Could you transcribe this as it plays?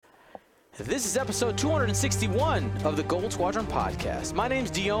This is episode 261 of the Gold Squadron podcast. My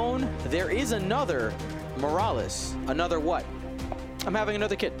name's Dion. There is another Morales. Another what? I'm having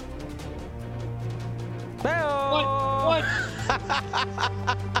another kid. What?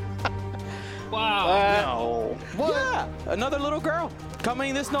 Wow. No. What? Yeah, another little girl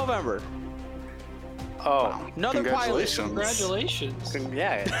coming this November. Oh, Another pilot. Congratulations.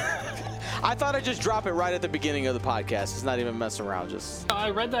 Yeah. I thought I'd just drop it right at the beginning of the podcast. It's not even messing around. Just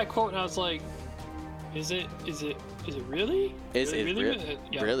I read that quote and I was like, is it really? is it really?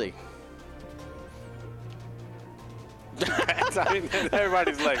 Yeah. really?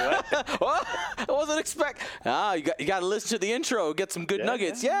 Everybody's like, what? Well, I wasn't expect. You got to listen to the intro, get some good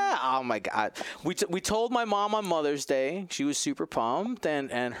nuggets. Yeah. Oh my God. We told my mom on Mother's Day. She was super pumped,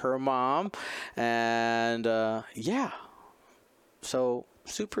 and her mom, and yeah. So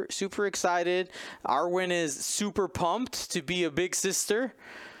super excited. Arwen is super pumped to be a big sister.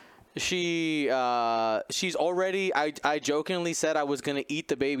 She's already. I jokingly said I was gonna eat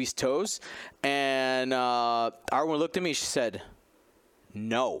the baby's toes, and Arwen looked at me. She said,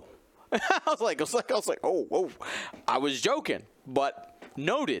 "No." I was like, oh, I was joking, but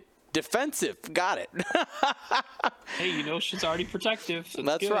noted, defensive, got it. Hey, she's already protective. So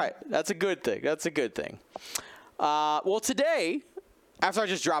That's good. right. That's a good thing. Well, today, after I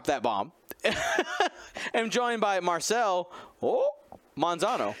just dropped that bomb, I'm joined by Marcel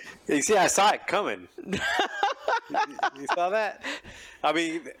Manzano. You see, I saw it coming. You saw that? I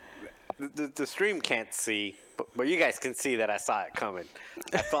mean, the stream can't see, but you guys can see that I saw it coming.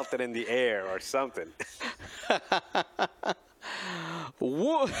 I felt it in the air or something.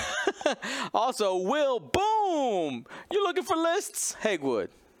 Also, Will Boom. You looking for lists? Hegwood.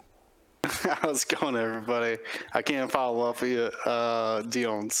 How's it going, everybody? I can't follow up with you,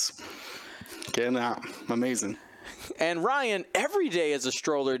 Dion's. Getting out. Amazing. And Ryan, every day is a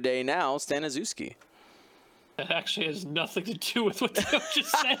stroller day now. Staniszewski. That actually has nothing to do with what Theo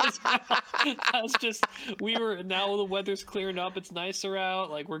just said as well. That's just, now the weather's clearing up. It's nicer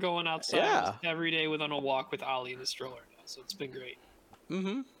out. Like, we're going outside every day on a walk with Ollie in the stroller now. So it's been great.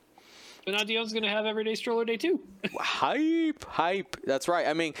 Mm-hmm. But now Dion's going to have everyday stroller day too. Hype. That's right.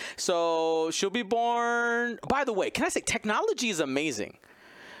 I mean, so she'll be born. By the way, can I say technology is amazing?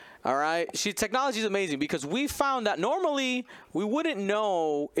 All right. Technology is amazing because we found out normally we wouldn't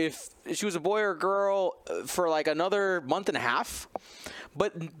know if she was a boy or a girl for like another month and a half.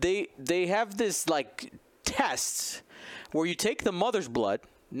 But they have this like test where you take the mother's blood,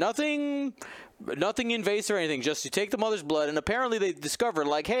 nothing invasive or anything, just you take the mother's blood, and apparently they discovered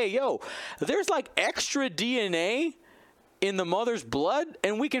like, hey, there's like extra DNA in the mother's blood,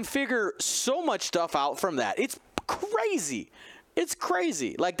 and we can figure so much stuff out from that. It's crazy. It's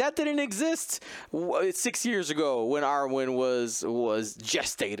crazy. Like, that didn't exist 6 years ago when Arwen was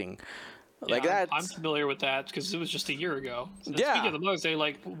gestating. Like that. I'm familiar with that because it was just a year ago. So yeah. Speaking of the Mother's Day,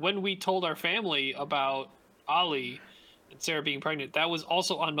 like when we told our family about Ollie and Sarah being pregnant, that was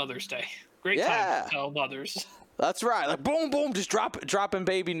also on Mother's Day. Great time to tell mothers. That's right. Like boom, just dropping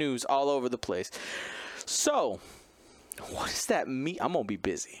baby news all over the place. So, what does that mean? I'm gonna be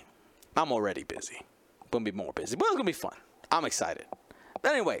busy. I'm already busy. Gonna be more busy, but it's gonna be fun. I'm excited.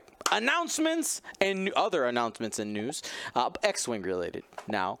 Anyway, announcements and other announcements and news, X-Wing related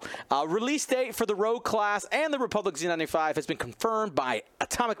now. Release date for the Rogue class and the Republic Z95 has been confirmed by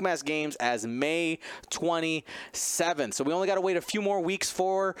Atomic Mass Games as May 27th. So we only got to wait a few more weeks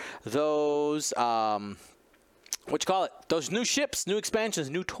for those. Those new ships, new expansions,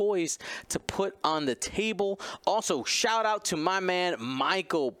 new toys to put on the table. Also, shout out to my man,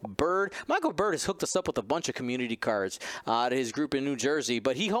 Michael Bird. Michael Bird has hooked us up with a bunch of community cards to his group in New Jersey,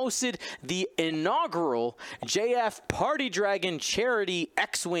 but he hosted the inaugural JF Party Dragon Charity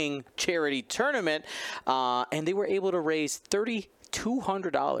X-Wing Charity Tournament, and they were able to raise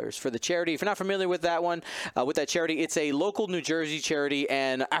 $200 for the charity. If you're not familiar with that one, with that charity, it's a local New Jersey charity,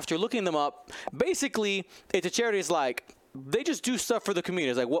 and after looking them up, basically, it's a charity that's like, they just do stuff for the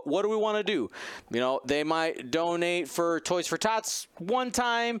community. It's like, what do we want to do? They might donate for Toys for Tots one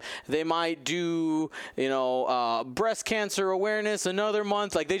time. They might do, breast cancer awareness another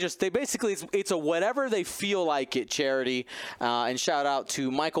month. Like they basically, it's a whatever they feel like it charity. And shout out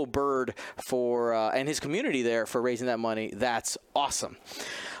to Michael Bird for and his community there for raising that money. That's awesome.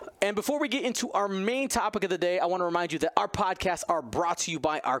 And before we get into our main topic of the day, I want to remind you that our podcasts are brought to you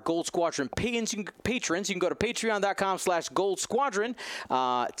by our Gold Squadron patrons. You can go to patreon.com/Gold Squadron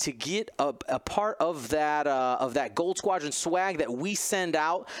to get a part of that Gold Squadron swag that we send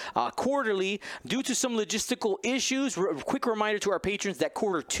out quarterly. Due to some logistical issues, quick reminder to our patrons that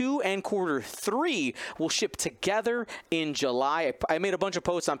quarter 2 and quarter 3 will ship together in July. I made a bunch of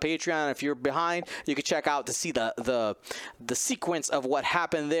posts on Patreon. If you're behind, you can check out to see the sequence of what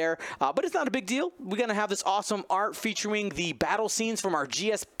happened there. But it's not a big deal. We're going to have this awesome art featuring the battle scenes from our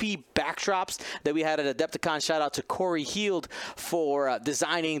GSP backdrops that we had at Adepticon. Shout out to Corey Heald for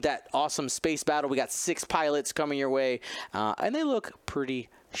designing that awesome space battle. We got 6 pilots coming your way, and they look pretty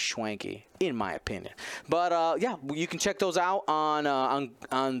schwanky, in my opinion. But yeah, you can check those out on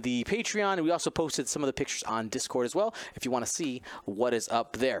the Patreon, and we also posted some of the pictures on Discord as well if you want to see what is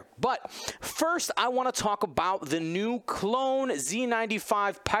up there. But first, I want to talk about the new clone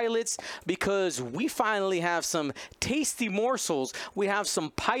Z95 pilots, because we finally have some tasty morsels. We have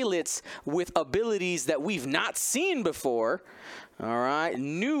some pilots with abilities that we've not seen before. All right,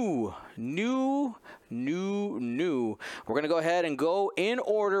 new. We're going to go ahead and go in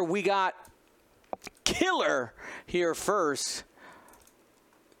order. We got Killer here first.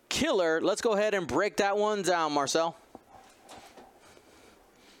 Killer, let's go ahead and break that one down, Marcel.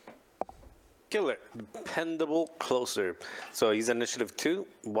 Killer, dependable closer. So he's initiative 2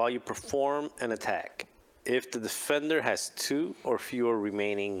 while you perform an attack. If the defender has 2 or fewer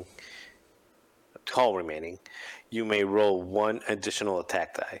hull remaining, you may roll 1 additional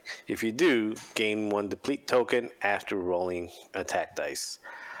attack die. If you do, gain 1 deplete token after rolling attack dice.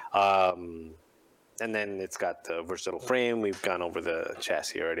 And then it's got the versatile frame. We've gone over the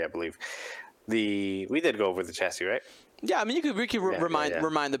chassis already, I believe. We did go over the chassis, right? Yeah, I mean, we could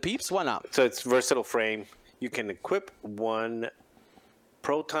remind the peeps. Why not? So it's versatile frame. You can equip 1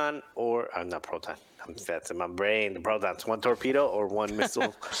 proton or not proton. That's in my brain. The protons, 1 torpedo or 1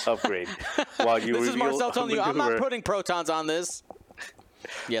 missile upgrade. While you this is Marcel telling you, I'm not putting protons on this.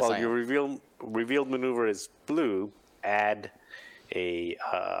 Yes, while your revealed maneuver is blue, add a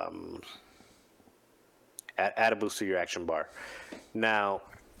boost to your action bar. Now,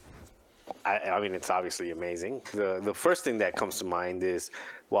 I mean, it's obviously amazing. The first thing that comes to mind is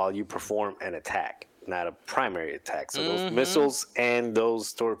while you perform an attack, not a primary attack. So those missiles and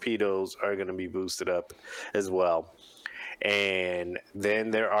those torpedoes are going to be boosted up as well. And then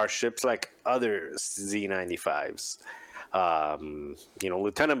there are ships like other Z95s.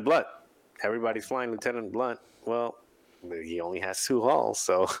 Lieutenant Blunt. Everybody's flying Lieutenant Blunt. Well, he only has 2 hulls,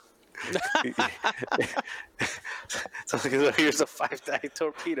 so... So here's a 5-die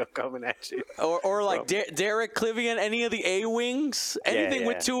torpedo coming at you. Or like Derek Clivian, any of the A-wings, anything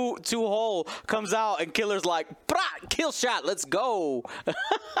with two hull comes out, and Killer's like, kill shot, let's go.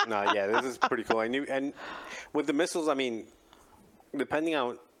 No, yeah, this is pretty cool. And with the missiles, I mean, depending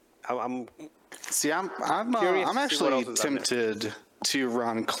on, I'm actually tempted to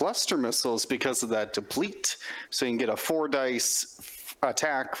run cluster missiles because of that deplete, so you can get a 4-dice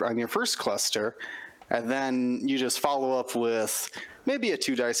attack on your first cluster, and then you just follow up with maybe a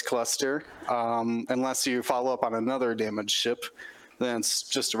 2-dice cluster, unless you follow up on another damaged ship. Then it's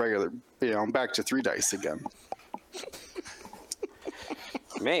just a regular, back to 3 dice again.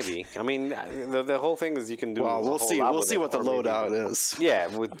 Maybe. I mean, the whole thing is you can do. Well, we'll see. We'll see what the loadout is. Yeah,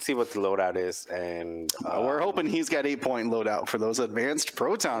 we'll see what the loadout is, and we're hoping he's got 8-point loadout for those advanced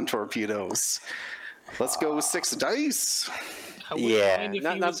proton torpedoes. Let's go with 6 dice. I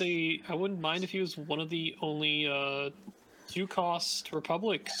wouldn't mind if he was one of the only 2-cost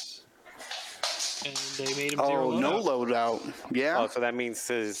republics, and they made him 0 loadout. No loadout. Yeah. Oh, so that means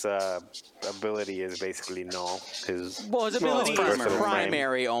his ability is basically null. His ability is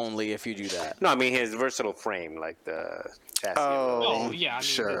primary only if you do that. No, I mean his versatile frame, like the chassis. Oh, yeah. I mean,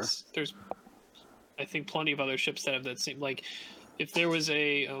 sure. There's, I think, plenty of other ships that have that same. Like, if there was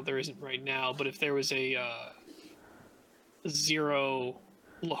there isn't right now, but if there was a 0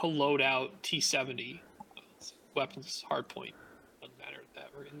 loadout T-70 weapons hardpoint, doesn't matter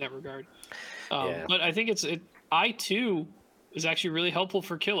in that regard. But I think I-2 is actually really helpful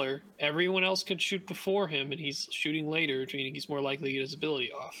for Killer. Everyone else can shoot before him, and he's shooting later, meaning he's more likely to get his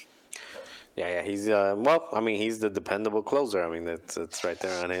ability off. Yeah, he's he's the dependable closer. I mean, it's right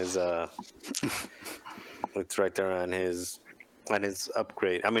there on his it's right there on his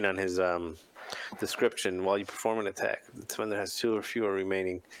upgrade. I mean, on his description. While you perform an attack, the defender has 2 or fewer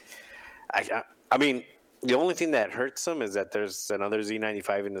remaining. I mean, the only thing that hurts him is that there's another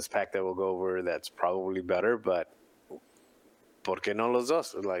Z95 in this pack that we'll go over that's probably better, but ¿por qué no los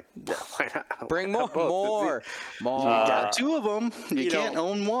dos? Like, why not? Bring Why more, not both? more. You got two of them. You can't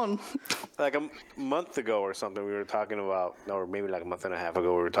own one. Like a month ago or something, we were talking about, or maybe like a month and a half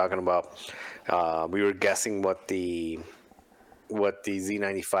ago, we were talking about, we were guessing what the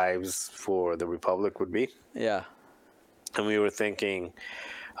Z95s for the Republic would be. Yeah. And we were thinking,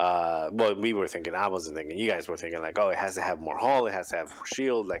 we were thinking, I wasn't thinking, you guys were thinking like, oh, it has to have more hull, it has to have more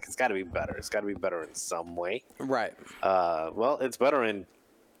shield, like it's got to be better. It's got to be better in some way. Right. Well, it's better in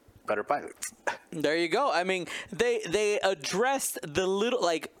better pilots. There you go. I mean, they addressed the little,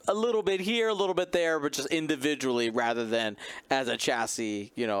 like a little bit here, a little bit there, but just individually rather than as a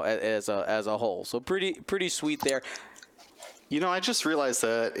chassis, you know, as a whole. So pretty sweet there. You know, I just realized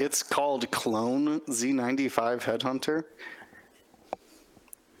that it's called Clone Z95 Headhunter.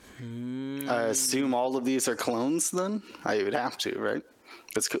 I assume all of these are clones then? I would have to, right?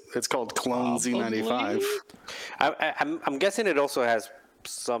 It's called Clone Z95. I'm guessing it also has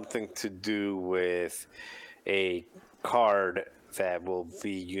something to do with a card that will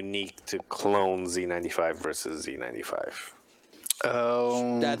be unique to clone Z95 versus Z95.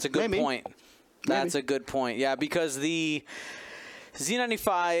 Oh, That's a good point. That's a good point. Yeah, because the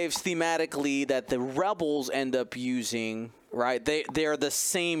Z95s thematically that the Rebels end up using, right? They're the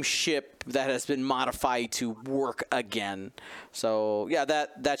same ship that has been modified to work again. So yeah,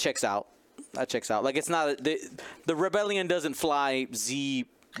 that checks out. That checks out. Like it's not the Rebellion doesn't fly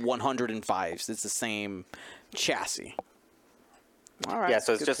Z105s. It's the same chassis. All right. Yeah,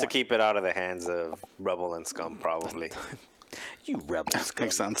 so it's good just point. to keep it out of the hands of Rebel and Scum, probably. You Rebels.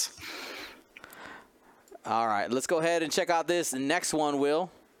 makes sense. All right, let's go ahead and check out this next one,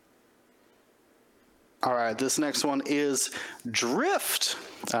 Will. All right, this next one is Drift.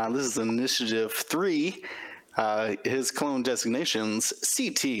 This is Initiative 3. His clone designations,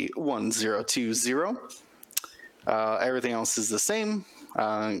 CT-1020. Everything else is the same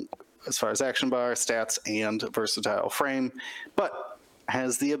as far as action bar, stats, and versatile frame, but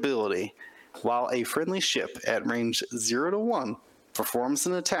has the ability, while a friendly ship at range 0 to 1 performs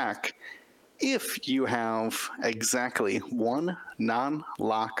an attack, if you have exactly one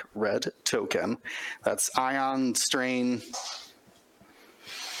non-lock red token, that's Ion, Strain,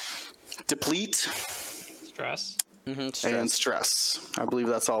 Deplete, Stress. and Stress. I believe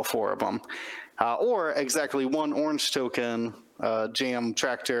that's all 4 of them. Or exactly one orange token, Jam,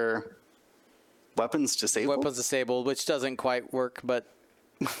 Tractor, Weapons Disabled. Weapons disabled, which doesn't quite work, but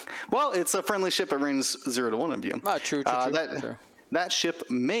Well, it's a friendly ship at range 0 to 1 of you. true. That ship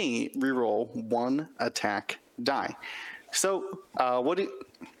may reroll 1 attack die. So,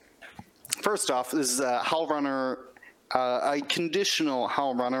 first off, this is a Howl Runner, a conditional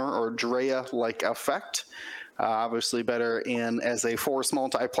Howl Runner or Drea-like effect. Obviously better as a force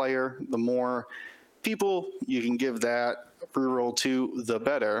multiplayer. The more people you can give that reroll to, the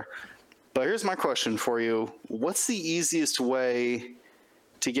better. But here's my question for you. What's the easiest way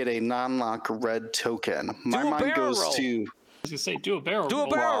to get a non-lock red token? My mind goes roll. to... I was gonna say, do a barrel roll.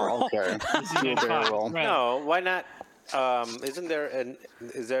 barrel roll. Okay. Do a barrel roll. Right. No, why not? Is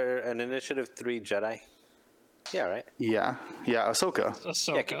there an Initiative 3 Jedi? Yeah, right? Yeah, Ahsoka.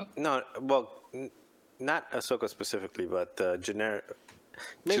 Ahsoka. No, well, not Ahsoka specifically, but generic.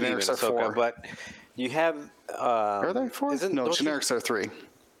 Maybe even Generics are Ahsoka, 4. but you have. Are they 4? No, generics are 3.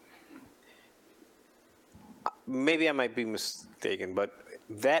 Maybe I might be mistaken, but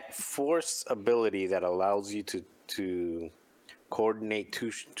that force ability that allows you to coordinate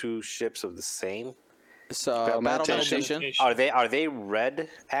two ships of the same. So Battle battle meditation. meditation. Are they red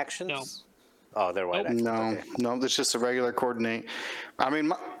actions? No. Oh, they're white actions. No, Okay. no, that's just a regular coordinate. I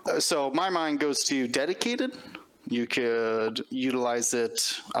mean, my mind goes to dedicated. You could utilize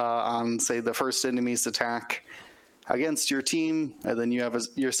it on, say, the first enemy's attack against your team, and then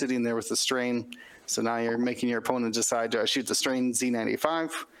you're sitting there with the strain. So now you're making your opponent decide: do I shoot the strain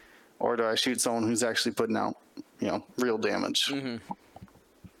Z95, or do I shoot someone who's actually putting out, real damage?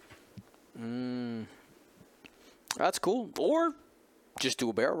 That's cool. Or just do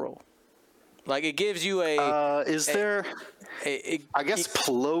a barrel roll. Like it gives you a. Is there? I guess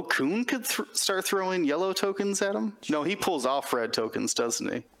Plo Koon could start throwing yellow tokens at him. No, he pulls off red tokens,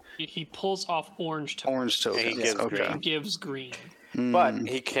 doesn't he? He pulls off orange tokens. Orange tokens. And he gives Okay. green. And gives green. But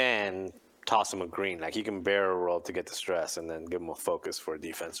he can toss him a green. Like he can barrel roll to get the stress and then give him a focus for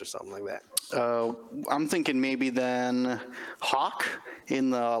defense or something like that. I'm thinking maybe then Hawk in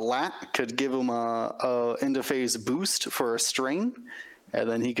the lat could give him a end of phase boost for a strain, and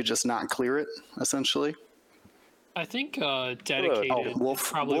then he could just not clear it essentially. I think dedicated.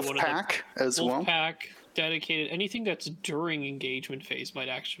 Wolf Pack as well. Wolf Pack, dedicated. Anything that's during engagement phase might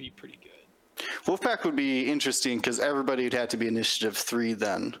actually be pretty good. Wolfpack would be interesting because everybody would have to be initiative 3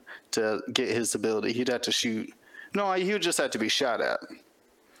 then to get his ability. He'd have to shoot. No, he would just have to be shot at.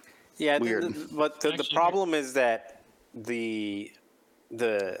 Yeah, Weird. but the problem is that the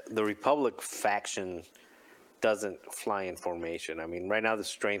Republic faction doesn't fly in formation. I mean, right now the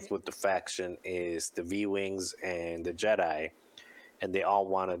strength with the faction is the V-Wings and the Jedi, and they all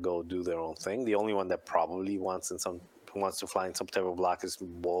want to go do their own thing. The only one that probably wants to fly in some type of block is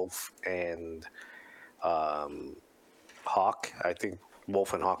Wolf and Hawk. I think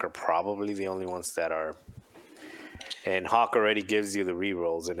Wolf and Hawk are probably the only ones that are. And Hawk already gives you the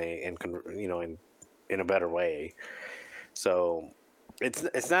rerolls in a better way. So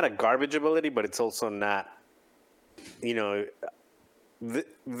it's not a garbage ability, but it's also not.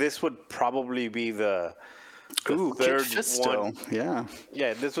 This would probably be the third one. Yeah.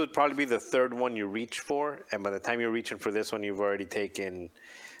 Yeah, this would probably be the third one you reach for, and by the time you're reaching for this one, you've already taken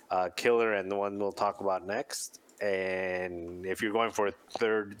Killer and the one we'll talk about next. And if you're going for a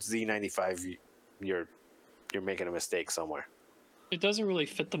third Z95, you're making a mistake somewhere. It doesn't really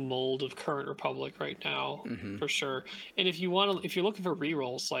fit the mold of current Republic right now, for sure. And if you're looking for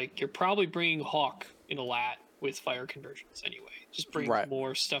rerolls, like you're probably bringing Hawk in a lat with fire conversions anyway. Just bring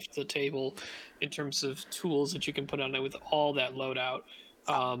more stuff to the table in terms of tools that you can put on it with all that loadout.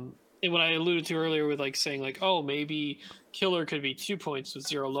 And what I alluded to earlier with like saying like, oh, maybe Killer could be 2 points with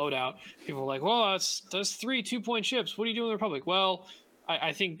 0 loadout. People are like, well, that's 3 2-point ships. What are you doing in the Republic? Well,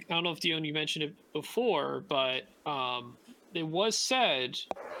 I think, I don't know if Dion, you mentioned it before, but it was said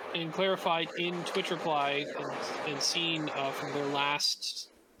and clarified in Twitch reply and seen from their last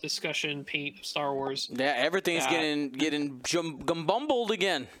discussion paint of Star Wars. Yeah, everything's getting gumbumbled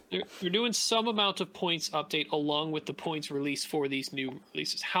again. They're doing some amount of points update along with the points released for these new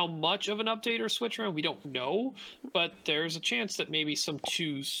releases. How much of an update or switch around, we don't know, but there's a chance that maybe some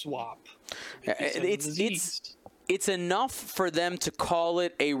twos swap. It's enough for them to call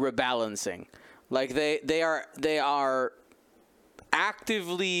it a rebalancing. Like they are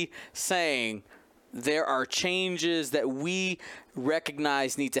actively saying there are changes that we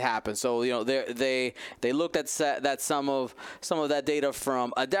recognize need to happen. So they looked at some of that data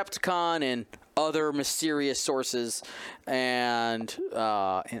from Adepticon and other mysterious sources, and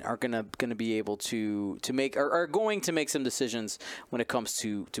are gonna be able to make are going to make some decisions when it comes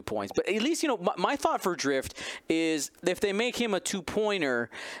to points. But at least my thought for Drift is if they make him a 2-pointer,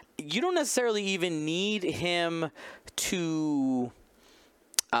 you don't necessarily even need him to.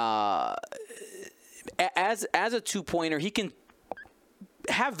 As a 2-pointer, he can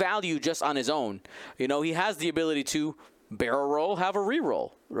have value just on his own. He has the ability to barrel roll, have a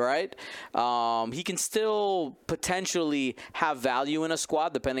reroll, right? He can still potentially have value in a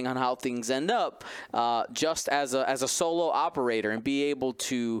squad depending on how things end up, just as a solo operator, and be able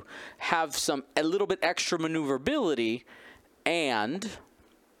to have a little bit extra maneuverability and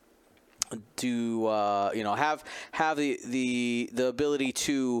do have the ability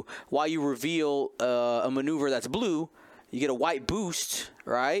to, while you reveal a maneuver that's blue, you get a white boost,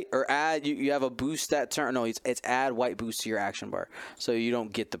 right? Or add you have a boost that turn. No, it's add white boost to your action bar, so you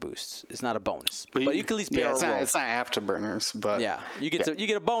don't get the boosts. It's not a bonus, but you can at least barrel roll. It's not afterburners, but yeah, you get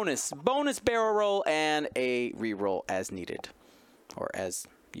a bonus barrel roll and a reroll as needed, or as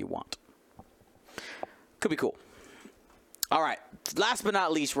you want. Could be cool. All right, last but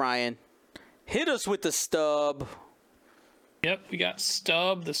not least, Ryan. Hit us with the stub. Yep, we got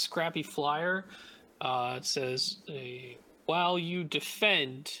Stub, the scrappy flyer. It says, while you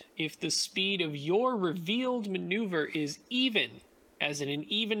defend, if the speed of your revealed maneuver is even, as in an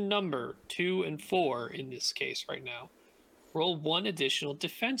even number, 2 and 4 in this case right now, roll 1 additional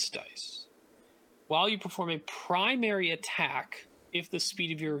defense dice. While you perform a primary attack, if the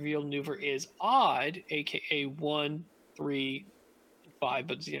speed of your revealed maneuver is odd, aka 1, 3, 5,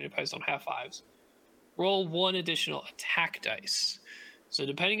 but the identifiers don't have 5s, roll 1 additional attack dice. So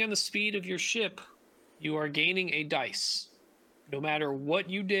depending on the speed of your ship, you are gaining a dice. No matter what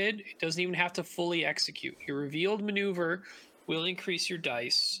you did, it doesn't even have to fully execute. Your revealed maneuver will increase your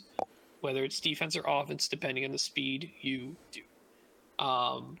dice, whether it's defense or offense, depending on the speed you do.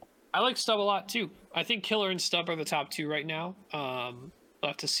 I like Stub a lot too. I think Killer and Stub are the top 2 right now. We'll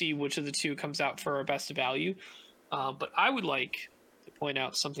have to see which of the 2 comes out for our best value. But I would like to point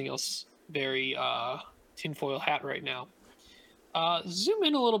out something else very tinfoil hat right now. Zoom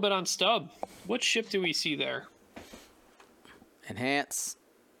in a little bit on Stub. What ship do we see there? Enhance.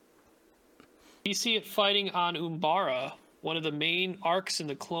 We see it fighting on Umbara, one of the main arcs in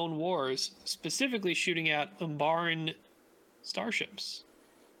the Clone Wars, specifically shooting at Umbaran starships.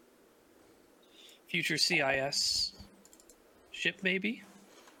 Future CIS ship, maybe?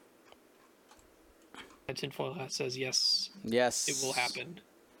 My tinfoil hat says yes. Yes. It will happen.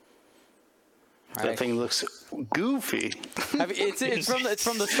 That thing looks goofy. It's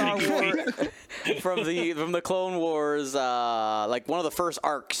from the Star Wars, from the Clone Wars, like one of the first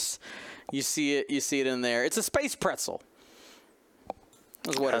arcs. You see it in there. It's a space pretzel.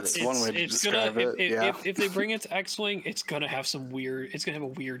 That's what That's it is. one way to describe it. If they bring it to X-Wing, it's gonna have a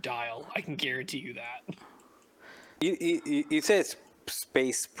weird dial. I can guarantee you that. You say it's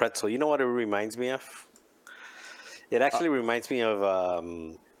space pretzel. You know what it reminds me of? It actually reminds me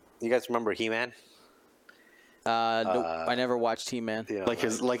of. You guys remember He-Man? Nope, I never watched He-Man. You know, Like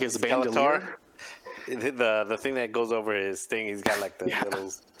his Skeletor. bandolier. The thing that goes over his thing, he's got like the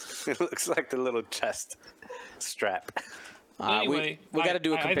little. It looks like the little chest strap. Anyway, we got to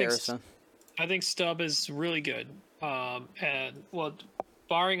do a comparison. I think Stub is really good. And well,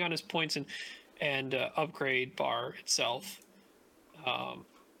 barring on his points and upgrade bar itself,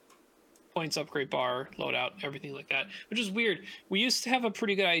 points upgrade bar, loadout, everything like that, which is weird. We used to have a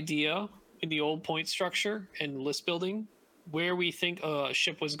pretty good idea in the old point structure and list building where we think a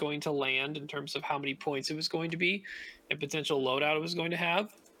ship was going to land in terms of how many points it was going to be and potential loadout it was going to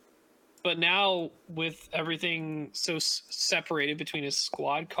have. But now with everything so separated between a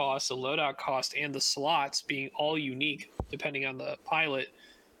squad cost, a loadout cost, and the slots being all unique depending on the pilot,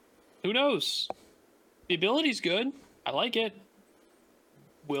 who knows? The ability's good. I like it.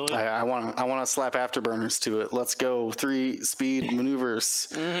 Will it? I want to slap afterburners to it. Let's go 3-speed maneuvers.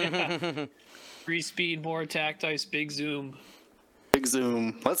 3-speed, more attack dice, big zoom. Big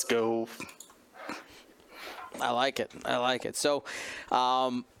zoom. Let's go. I like it. So,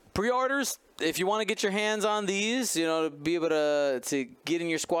 pre-orders, if you want to get your hands on these, to be able to get in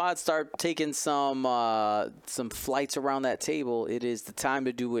your squad, start taking some flights around that table, it is the time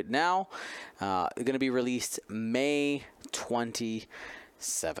to do it now. Going to be released May 27th.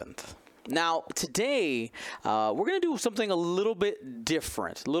 Now, today, we're going to do something a little bit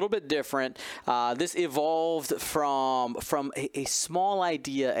different. This evolved from a small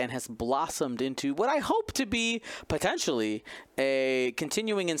idea and has blossomed into what I hope to be potentially a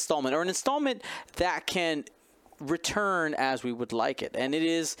continuing installment, or an installment that can return as we would like it. And it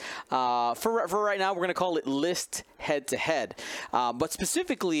is, for right now, we're going to call it List Head-to-Head. But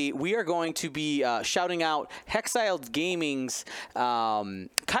specifically, we are going to be shouting out Hexiled Gaming's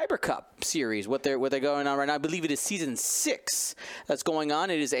Kyber Cup series, what they're going on right now. I believe it is Season 6 that's going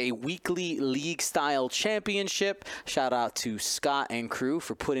on. It is a weekly league-style championship. Shout out to Scott and crew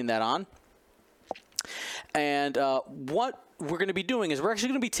for putting that on. And what we're going to be doing is we're actually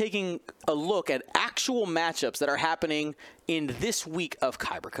going to be taking a look at actual matchups that are happening in this week of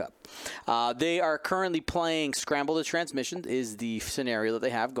Kyber Cup. They are currently playing Scramble the Transmission is the scenario that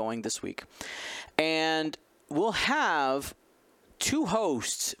they have going this week. And we'll have two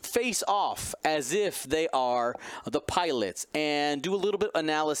hosts face off as if they are the pilots and do a little bit of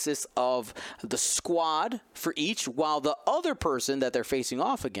analysis of the squad for each, while the other person that they're facing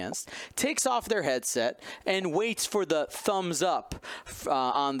off against takes off their headset and waits for the thumbs up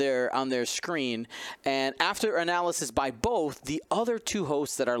on their screen. And after analysis by both, the other two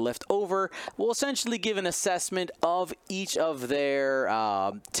hosts that are left over will essentially give an assessment of each of their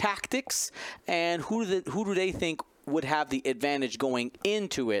tactics and who do they think would have the advantage going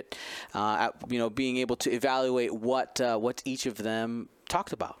into it, being able to evaluate what each of them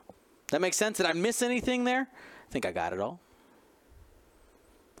talked about. That makes sense? Did I miss anything there? I think I got it all.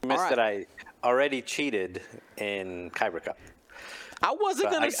 You missed that I already cheated in Kyber Cup. I wasn't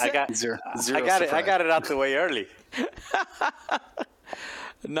going to say. I got it out the way early.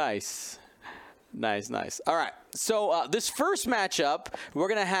 Nice. All right. So this first matchup, we're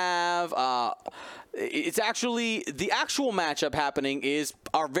going to have it's actually the actual matchup happening is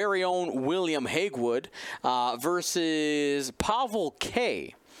our very own William Hagewood versus Pavel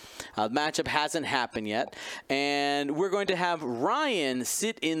K. The matchup hasn't happened yet, and we're going to have Ryan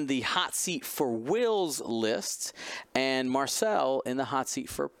sit in the hot seat for Will's list and Marcel in the hot seat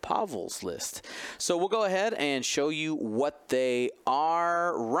for Pavel's list. So we'll go ahead and show you what they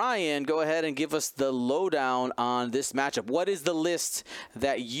are. Ryan, go ahead and give us the lowdown on this matchup. What is the list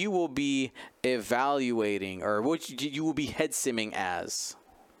that you will be evaluating, or what you will be head simming as?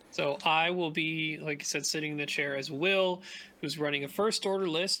 So I will be, like I said, sitting in the chair as Will, who's running a first order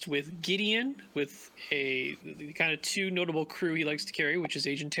list with Gideon, with a kind of two notable crew he likes to carry, which is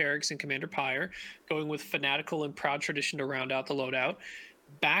Agent Terex and Commander Pyre, going with Fanatical and Proud Tradition to round out the loadout.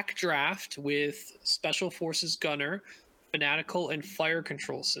 Backdraft with Special Forces Gunner, Fanatical and Fire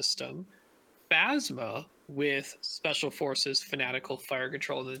Control System. Phasma with Special Forces, Fanatical, Fire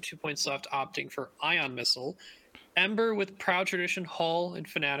Control, and then 2 points left opting for Ion Missile. Ember with Proud Tradition, Hull, and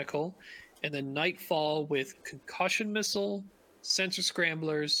Fanatical. and then Nightfall with Concussion Missile, Sensor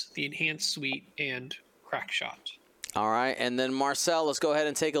Scramblers, the Enhanced Suite, and Crack Shot. All right, and then Marcel, let's go ahead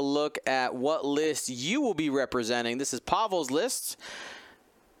and take a look at what list you will be representing. This is Pavel's list.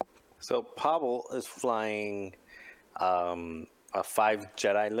 So Pavel is flying a 5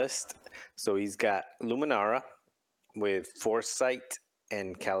 Jedi list. So he's got Luminara with Foresight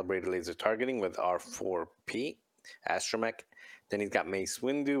and Calibrated Laser Targeting with R4P Astromech. Then he's got Mace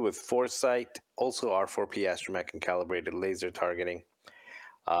Windu with Foresight, also R4P Astromech and Calibrated Laser Targeting.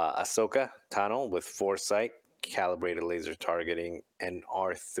 Ahsoka Tano with Foresight, Calibrated Laser Targeting, and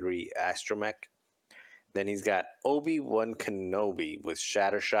R3 Astromech. Then he's got Obi-Wan Kenobi with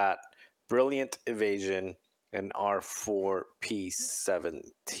Shattershot, Brilliant Evasion, and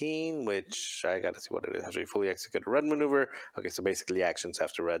R4P17, which I got to see what it is. After you fully execute a red maneuver. Okay, so basically actions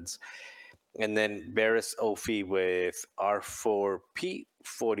after reds. And then Barriss Offee with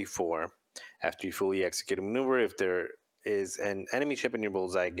R4P44. After you fully execute a maneuver, if there is an enemy chip in your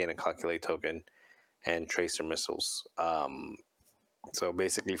bullseye, gain a calculate token and tracer missiles. So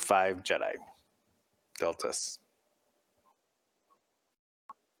basically 5 Jedi deltas.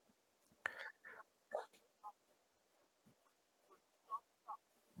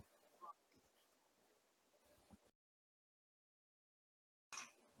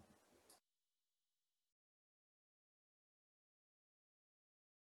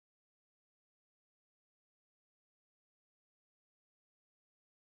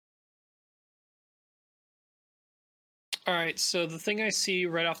 All right, so the thing I see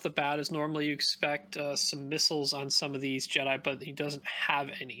right off the bat is normally you expect some missiles on some of these Jedi, but he doesn't have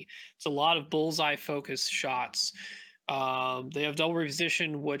any. It's a lot of bullseye focus shots. They have double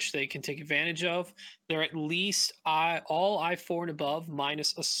reposition, which they can take advantage of. They're at least all I-4 and above,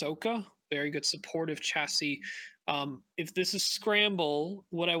 minus Ahsoka. Very good supportive chassis. If this is scramble,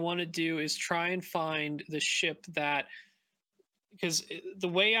 what I want to do is try and find the ship that, because the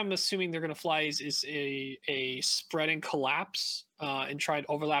way I'm assuming they're going to fly is a spread and collapse and try and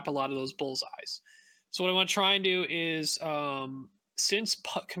overlap a lot of those bullseyes. So what I want to try and do is, since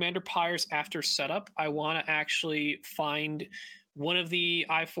Commander Pyre's after setup, I want to actually find one of the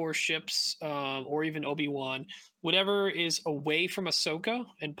I-4 ships or even Obi-Wan, whatever is away from Ahsoka,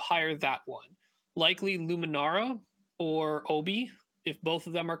 and Pyre that one. Likely Luminara or Obi. If both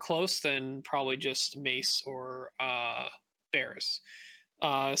of them are close, then probably just Mace or Barriss.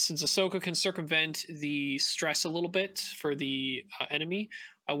 Since Ahsoka can circumvent the stress a little bit for the enemy,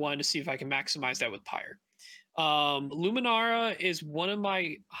 I wanted to see if I can maximize that with Pyre. Luminara is one of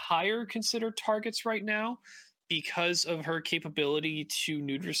my higher considered targets right now because of her capability to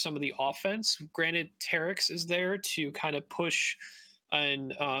neuter some of the offense. Granted, Terex is there to kind of push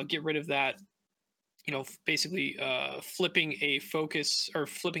and get rid of that, basically flipping a focus or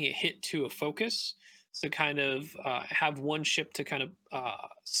flipping a hit to a focus. So kind of have one ship to kind of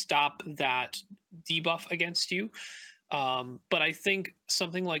stop that debuff against you. But I think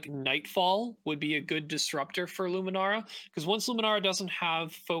something like Nightfall would be a good disruptor for Luminara, because once Luminara doesn't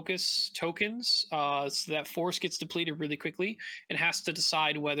have focus tokens, so that force gets depleted really quickly and has to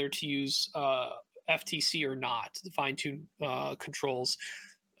decide whether to use FTC or not, the fine-tune controls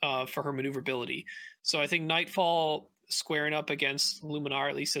for her maneuverability. So I think Nightfall squaring up against Luminara,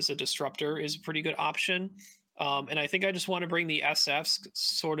 at least as a disruptor, is a pretty good option. And I think I just want to bring the SFs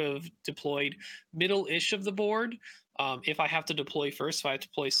sort of deployed middle-ish of the board. If I have to deploy first, if I have to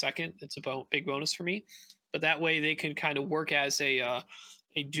deploy second, it's a big bonus for me. But that way they can kind of work as a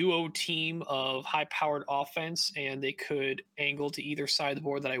duo team of high-powered offense, and they could angle to either side of the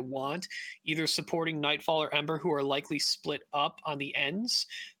board that I want, either supporting Nightfall or Ember, who are likely split up on the ends,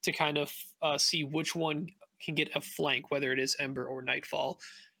 to kind of see which one can get a flank, whether it is Ember or Nightfall.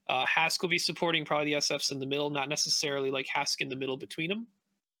 Hask will be supporting probably the SFs in the middle, not necessarily like Hask in the middle between them,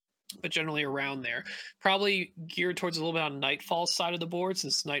 but generally around there. Probably geared towards a little bit on Nightfall's side of the board,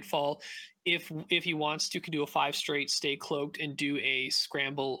 since Nightfall, if he wants to, can do a 5 straight, stay cloaked, and do a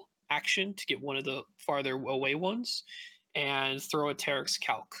scramble action to get one of the farther away ones, and throw a Terex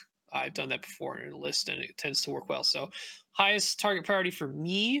calc. I've done that before in a list, and it tends to work well. So highest target priority for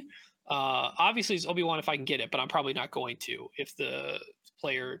me, obviously, is Obi-Wan if I can get it, but I'm probably not going to if the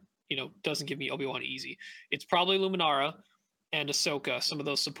player doesn't give me Obi-Wan easy. It's probably Luminara and Ahsoka, some of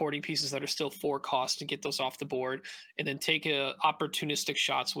those supporting pieces that are still 4 cost, to get those off the board, and then take opportunistic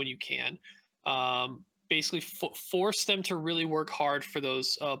shots when you can. Basically force them to really work hard for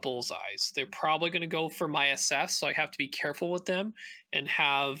those bullseyes. They're probably going to go for my SF, so I have to be careful with them and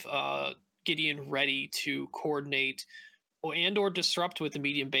have Gideon ready to coordinate or disrupt with the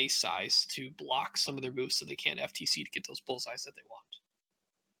medium base size to block some of their moves so they can't FTC to get those bullseyes that they want.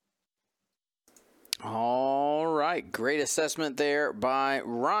 All right, great assessment there by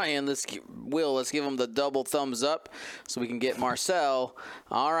Ryan. Let's give him the double thumbs up so we can get Marcel.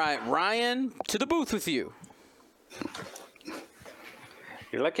 All right, Ryan, to the booth with you.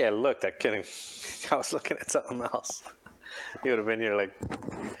 You're lucky I looked. I couldn't. I was looking at something else. You would have been here like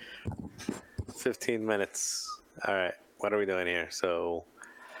 15 minutes. All right, what are we doing here? So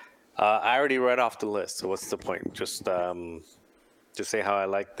I already read off the list. So what's the point? Just say how I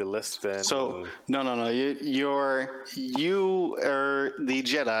like the list. And So no. You are the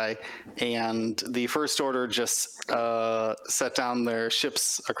Jedi, and the First Order just set down their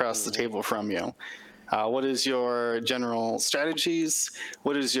ships across the table from you. What is your general strategies?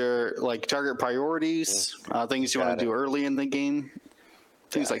 What is your target priorities? Things you want to do early in the game?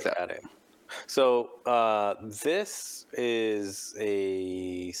 Things like that. Got it. So this is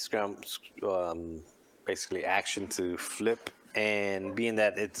a scrum, basically action to flip, and being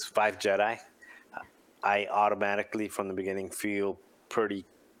that it's 5 Jedi, I automatically from the beginning feel pretty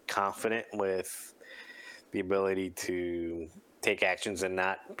confident with the ability to take actions and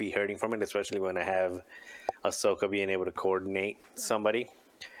not be hurting from it, especially when I have Ahsoka being able to coordinate somebody.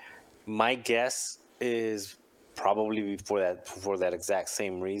 My guess is probably for that exact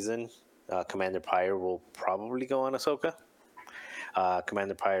same reason, Commander Pyre will probably go on Ahsoka.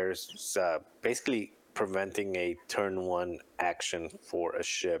 Commander Pyre's basically preventing a turn 1 action for a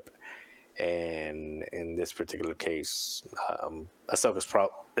ship, and in this particular case,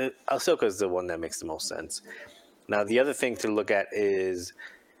 Ahsoka is the one that makes the most sense. Now, the other thing to look at is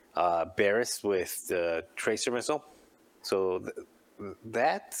Barriss with the tracer missile. So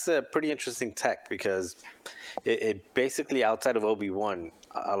that's a pretty interesting tech because it basically, outside of Obi-Wan,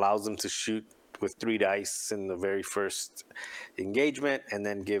 allows them to shoot with 3 dice in the very first engagement and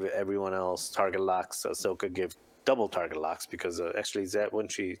then give everyone else target locks. Ahsoka give double target locks because actually, is that when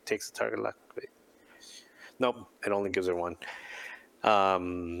she takes the target lock? Wait. Nope, it only gives her 1.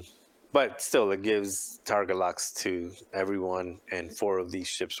 But still, it gives target locks to everyone, and 3 of these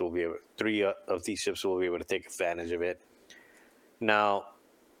ships will be able to take advantage of it. Now,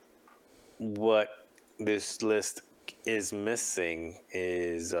 what this list is missing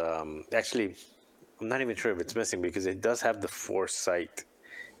is actually, I'm not even sure if it's missing because it does have the foresight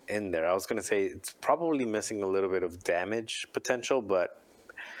in there. I was going to say it's probably missing a little bit of damage potential, but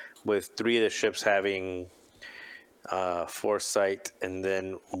with 3 of the ships having foresight, and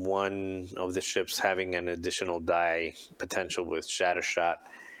then 1 of the ships having an additional die potential with shatter shot,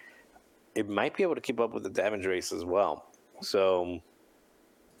 it might be able to keep up with the damage race as well. So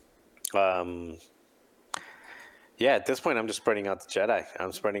at this point I'm just spreading out the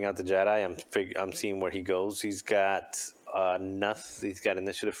Jedi. I'm seeing where he goes. He's got he's got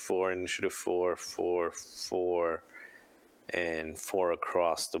initiative 4, and 4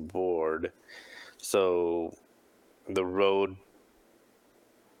 across the board. So the road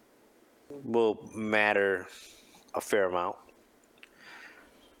will matter a fair amount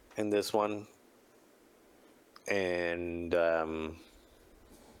in this one. And I'm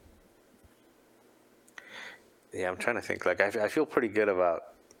trying to think. I feel pretty good about.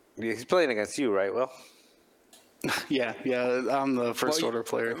 He's playing against you, right? Well, yeah, I'm the First Order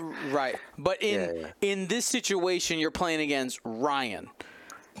player. Right, but in this situation, you're playing against Ryan.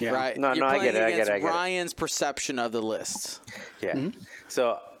 Yeah. Right. No, I get it. I get it. Ryan's perception of the list. Yeah. Mm-hmm.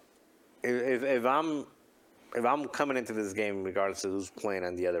 So if I'm coming into this game, regardless of who's playing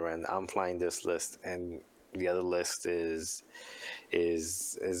on the other end, I'm flying this list, and the other list is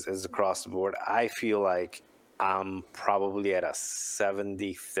across the board. I feel like I'm probably at a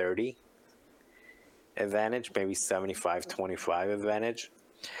 70-30 advantage, maybe 75-25 advantage.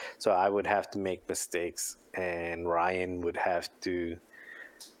 So I would have to make mistakes, and Ryan would have to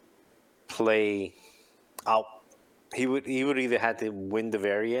play out. He would either have to win the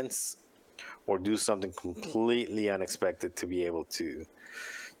variance or do something completely unexpected to be able to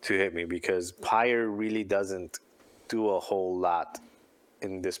hit me, because Pyre really doesn't do a whole lot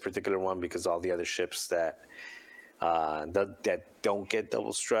in this particular one, because all the other ships that don't get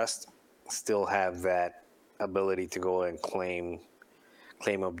double stressed still have that ability to go and claim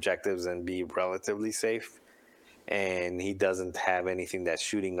objectives and be relatively safe. And he doesn't have anything that's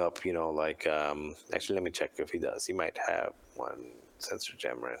shooting up, actually, let me check if he does. He might have 1 sensor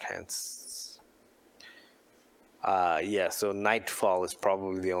jammer enhanced. So Nightfall is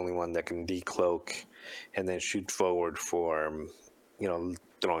probably the only one that can decloak and then shoot forward for,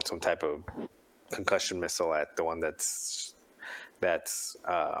 throwing some type of concussion missile at the one that's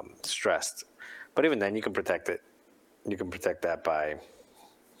stressed. But even then, you can protect it. You can protect that by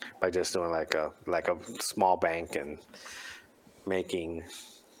just doing like a small bank and making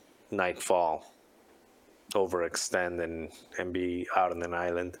Nightfall overextend and be out on an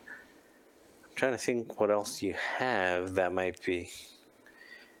island. I'm trying to think what else you have that I might be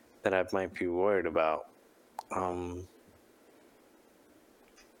worried about.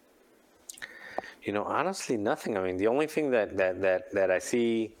 Honestly, nothing. I mean, the only thing that I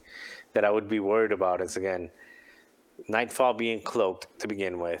see that I would be worried about is, again, Nightfall being cloaked to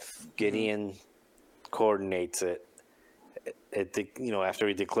begin with. Gideon coordinates it. After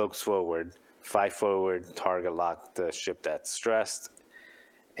he decloaks forward, 5 forward, target lock the ship that's stressed,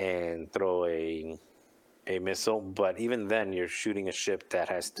 and throw a missile. But even then, you're shooting a ship that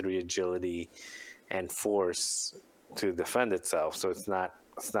has 3 agility and force to defend itself, so it's not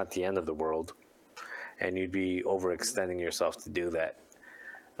the end of the world. And you'd be overextending yourself to do that.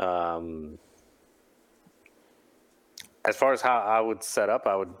 As far as how I would set up,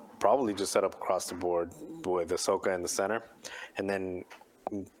 I would probably just set up across the board with Ahsoka in the center, and then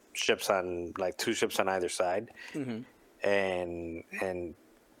ships on, like 2 ships on either side, and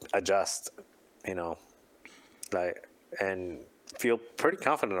adjust, and feel pretty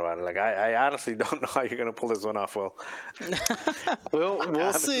confident about it. Like I honestly don't know how you're gonna pull this one off. Well,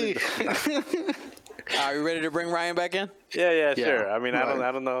 we'll see. Are you ready to bring Ryan back in? Yeah, sure. Yeah, I mean, right.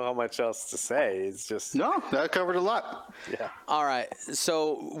 I don't know how much else to say. It's just No, that covered a lot. yeah. All right.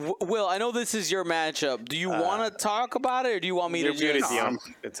 So, Will, I know this is your matchup. Do you want to talk about it, or do you want me You're to muted, just? Dion.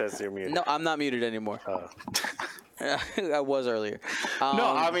 It says you're muted. No, I'm not muted anymore. I was earlier. No,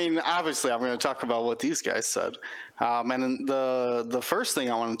 I mean, obviously, I'm going to talk about what these guys said. And the first thing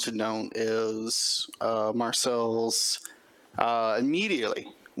I wanted to note is Marcel's immediately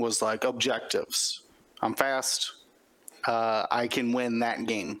was like, objectives. I'm fast. I can win that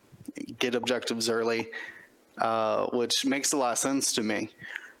game. Get objectives early, which makes a lot of sense to me.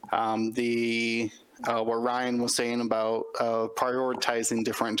 What Ryan was saying about prioritizing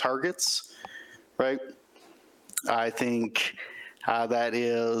different targets, right? I think that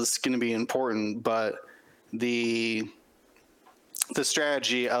is going to be important, but the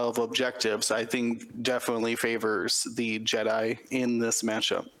strategy of objectives, I think, definitely favors the Jedi in this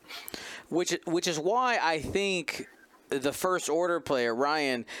matchup. Which is why I think the First Order player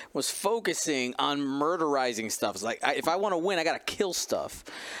Ryan was focusing on murderizing stuff. It's like, if I want to win, I got to kill stuff.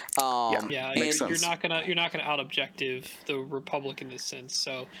 Yeah, makes you're sense. not gonna out objective the Republic in this sense.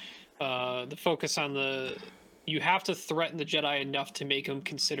 So the focus on you have to threaten the Jedi enough to make them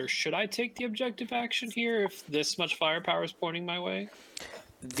consider, should I take the objective action here if this much firepower is pointing my way?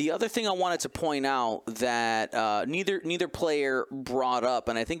 The other thing I wanted to point out that neither player brought up,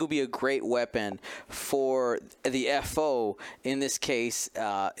 and I think would be a great weapon for the FO in this case,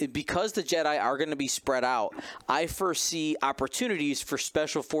 because the Jedi are going to be spread out, I foresee opportunities for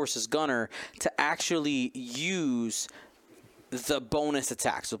Special Forces Gunner to actually use the bonus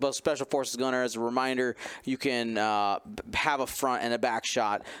attacks. So both Special Forces Gunner, as a reminder, you can have a front and a back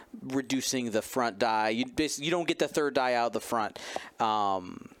shot, reducing the front die. You don't get the third die out of the front.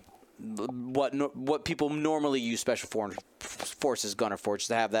 What people normally use Special Forces Gunner for, just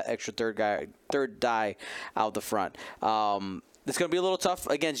to have that extra third die out the front. It's going to be a little tough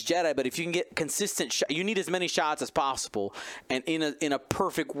against Jedi, but if you can get consistent you need as many shots as possible. And in a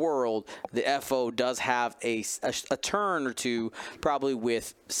perfect world, the FO does have a turn or two, probably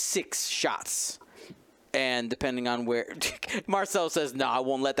with 6 shots. And depending on where Marcel says, no, I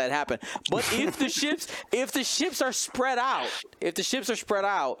won't let that happen. But if the ships are spread out,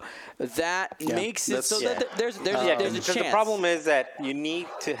 that makes it so that there's a Because chance. the problem is that you need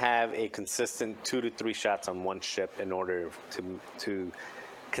to have a consistent 2 to 3 shots on one ship in order to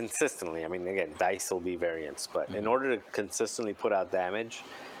consistently. I mean, again, dice will be variance, but in order to consistently put out damage,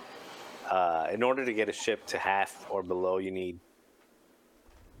 in order to get a ship to half or below, you need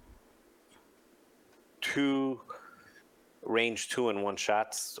 2 range 2 and 1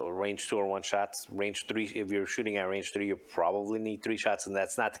 shots, or range 2 or 1 shots. Range 3, if you're shooting at range 3, you probably need 3 shots, and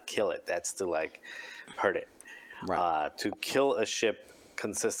that's not to kill it. That's to like hurt it. Right. To kill a ship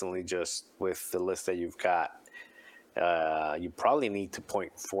consistently, just with the list that you've got, you probably need to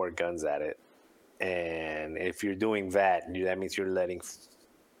point 4 guns at it. And if you're doing that, that means you're letting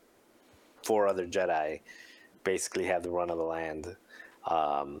 4 other Jedi basically have the run of the land.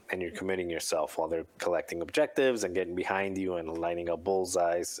 And you're committing yourself while they're collecting objectives and getting behind you and lining up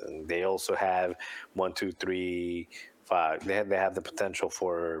bullseyes. And they also have 1, 2, 3, 5. They have the potential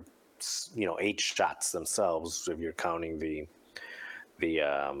for 8 shots themselves if you're counting the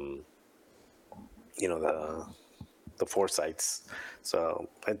foresights. So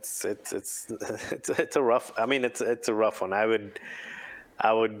it's a rough. I mean, it's a rough one.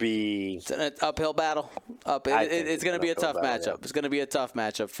 I would be. It's an uphill battle. It's going to be a tough matchup. Yeah. It's going to be a tough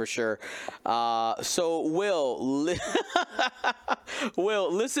matchup for sure. So,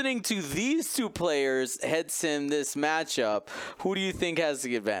 Will, listening to these two players head sim this matchup, who do you think has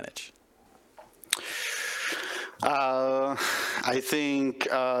the advantage? I think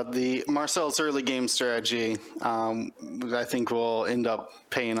the Marcel's early game strategy, I think will end up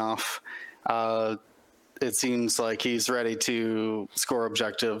paying off. It seems like he's ready to score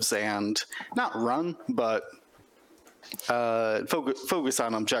objectives and not run, but focus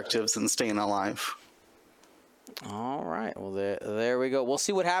on objectives and staying alive. All right. Well, there we go. We'll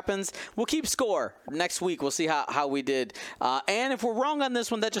see what happens. We'll keep score next week. We'll see how we did. And if we're wrong on this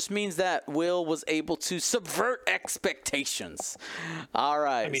one, that just means that Will was able to subvert expectations. All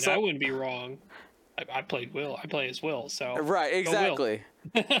right. I mean, I wouldn't be wrong. I played Will. I play as Will. So right. Exactly.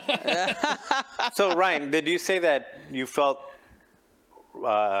 So, Ryan, did you say that you felt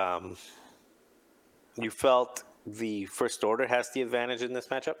the First Order has the advantage in this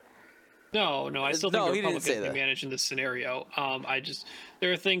matchup? No, I still think the Republic has the that. advantage in this scenario.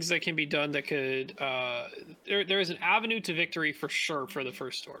 There are things that can be done that could. There is an avenue to victory for sure for the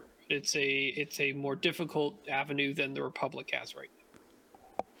First Order. It's a more difficult avenue than the Republic has right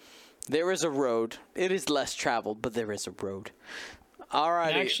now. There is a road. It is less traveled, but there is a road. All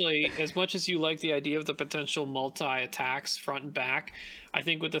right. Actually, as much as you like the idea of the potential multi-attacks front and back, I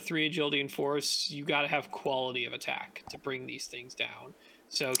think with the 3 agility and force, you got to have quality of attack to bring these things down.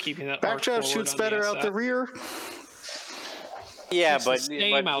 So keeping that backdraft shoots better out the rear. Yeah, but he's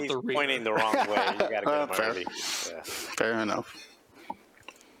pointing the wrong way. You got to go early. Yeah. Fair enough.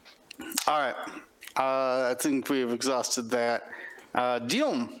 All right. I think we've exhausted that.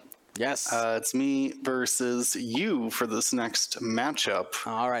 Dion. Yes. It's me versus you for this next matchup.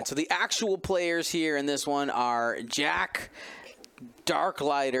 All right. So the actual players here in this one are Jack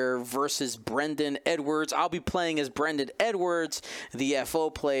Darklighter versus Brendan Edwards. I'll be playing as Brendan Edwards, the FO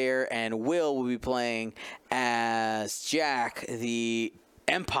player, and will be playing as Jack, the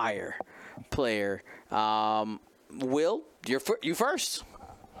Empire player. Will, you first.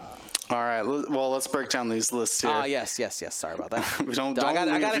 All right. Well, let's break down these lists here. Yes. Sorry about that.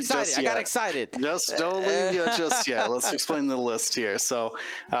 I got excited. Just don't leave yet just yet. Let's explain the list here. So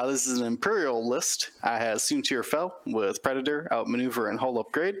this is an Imperial list. I have Soontir Fel with Predator, Outmaneuver, and Hull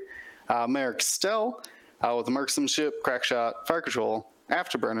Upgrade. Merrick Stell with Marksmanship, Crackshot, Fire Control,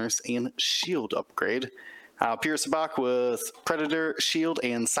 Afterburners, and Shield Upgrade. Pierce Bach with Predator, Shield,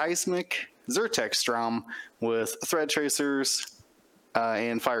 and Seismic. Zyrtec Strom with Thread Tracers,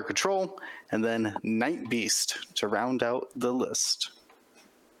 and Fire Control, and then Night Beast to round out the list.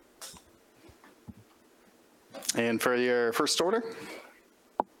 And for your First Order?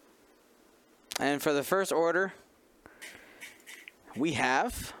 And for the First Order, we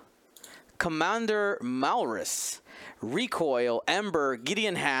have Commander Malrus, Recoil, Ember,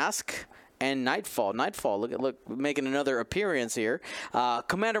 Gideon Hask, and Nightfall. Look, making another appearance here.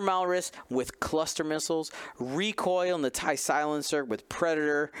 Commander Malrus with cluster missiles, Recoil and the TIE Silencer with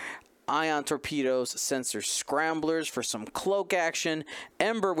Predator, Ion Torpedoes, Sensor Scramblers for some cloak action,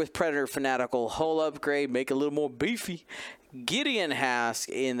 Ember with Predator Fanatical, Hull Upgrade, make it a little more beefy, Gideon Hask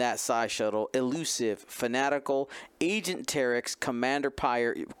in that Psi Shuttle, Elusive, Fanatical, Agent Terex, Commander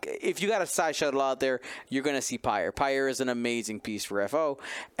Pyre. If you got a Psi Shuttle out there, you're going to see Pyre. Pyre is an amazing piece for FO.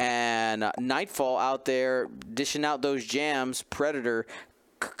 And Nightfall out there, dishing out those jams, Predator,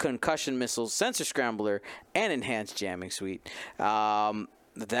 Concussion Missiles, Sensor Scrambler, and Enhanced Jamming Suite.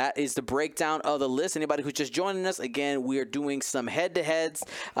 That is the breakdown of the list. Anybody who's just joining us, again, we are doing some head-to-heads,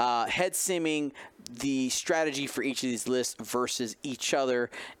 head simming the strategy for each of these lists versus each other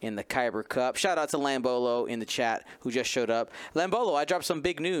in the Kyber Cup. Shout out to Lambolo in the chat who just showed up. Lambolo, I dropped some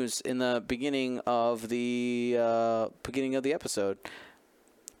big news in the beginning of the episode.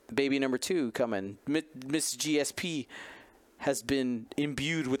 Baby number 2 coming. Miss GSP has been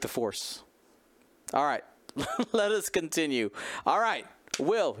imbued with the Force. All right, let us continue. All right.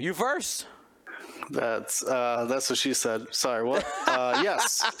 Will, you first? That's what she said. Sorry, what?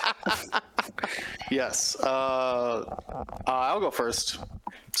 Yes. Yes. I'll go first.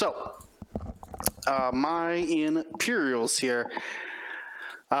 So, my Imperials here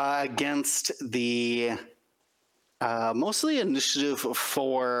against the mostly initiative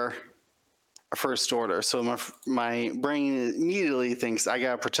for First Order. So my brain immediately thinks I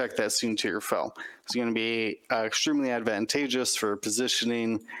gotta protect that Soontir Fel. It's going to be extremely advantageous for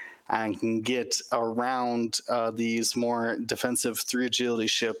positioning. I can get around these more defensive 3 agility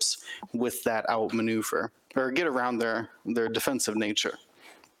ships with that outmaneuver, or get around their defensive nature.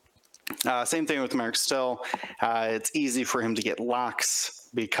 Same thing with Merrick Still. It's easy for him to get locks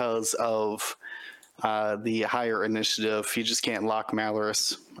because of the higher initiative. You just can't lock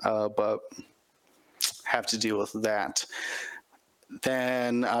Malorus, but have to deal with that.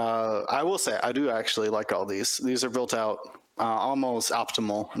 Then I will say I do actually like all these. These are built out almost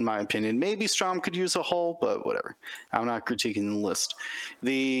optimal in my opinion. Maybe Strom could use a hull, but whatever. I'm not critiquing the list.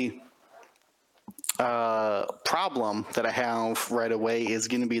 The problem that I have right away is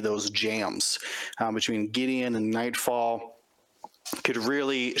going to be those jams between Gideon and Nightfall. Could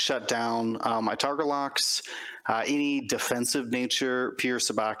really shut down my target locks. Any defensive nature Pir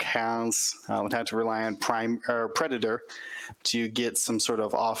Sabak has would have to rely on Predator to get some sort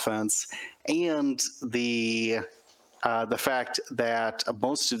of offense, and the fact that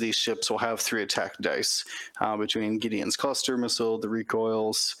most of these ships will have 3 attack dice between Gideon's cluster missile, the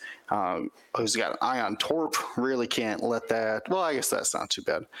recoils. Who's got Ion Torp? Really can't let that. Well, I guess that's not too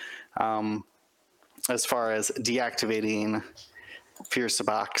bad. As far as deactivating Pir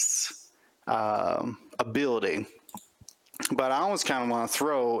Sabak's ability. But I always kind of want to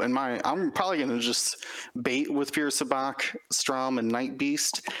throw in I'm probably going to just bait with Pir Sabak, Strom, and Night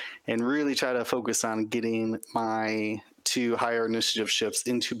Beast, and really try to focus on getting my 2 higher initiative ships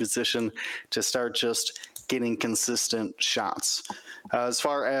into position to start just getting consistent shots. As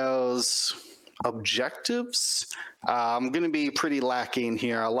far as objectives, I'm going to be pretty lacking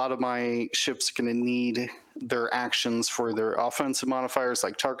here. A lot of my ships are going to need their actions for their offensive modifiers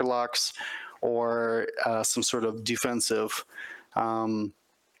like target locks or some sort of defensive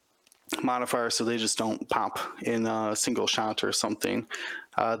modifier so they just don't pop in a single shot or something.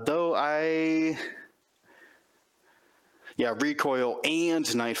 Recoil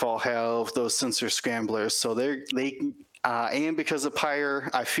and Nightfall have those sensor scramblers, so and because of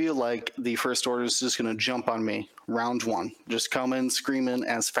Pyre, I feel like the First Order is just going to jump on me round 1. Just come in screaming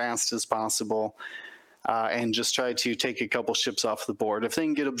as fast as possible and just try to take a couple ships off the board. If they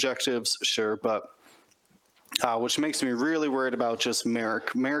can get objectives, sure, but which makes me really worried about just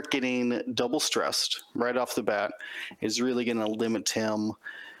Merrick. Merrick getting double stressed right off the bat is really going to limit him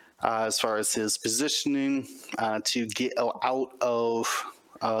as far as his positioning to get out of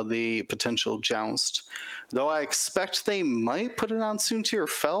the potential joust. Though I expect they might put it on Soontir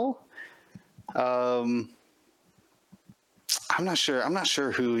Fel. I'm not sure. I'm not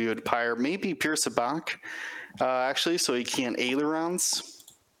sure who he would Pyre. Maybe Pir Sabak, actually, so he can't ailerons.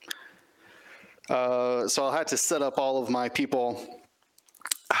 So I'll have to set up all of my people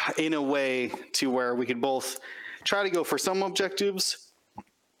in a way to where we could both try to go for some objectives,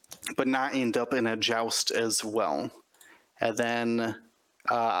 but not end up in a joust as well. And then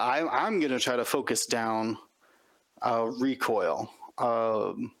I'm going to try to focus down Recoil,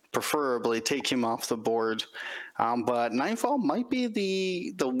 preferably take him off the board. But Nightfall might be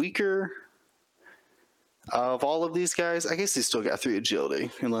the weaker of all of these guys. I guess he's still got 3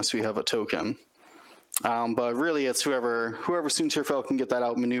 agility, unless we have a token. But really, it's whoever Soontir Fel can get that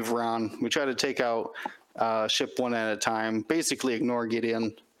out maneuver on. We try to take out ship 1 at a time, basically ignore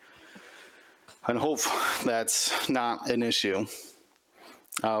Gideon, and hope that's not an issue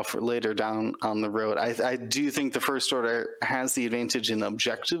for later down on the road. I do think the First Order has the advantage in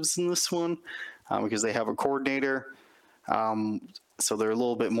objectives in this one because they have a coordinator, so they're a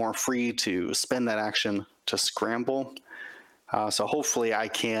little bit more free to spend that action to scramble. So hopefully I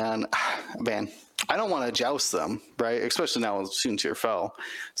can, man, I don't want to joust them, right? Especially now with Soontir Fel.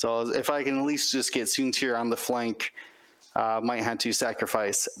 So if I can at least just get Soontir on the flank, might have to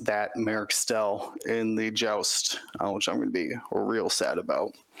sacrifice that Merrick Stell in the joust, which I'm going to be real sad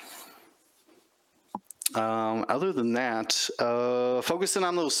about. Other than that, focusing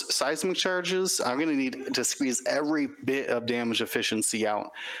on those seismic charges, I'm going to need to squeeze every bit of damage efficiency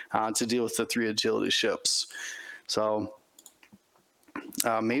out to deal with the 3 agility ships. So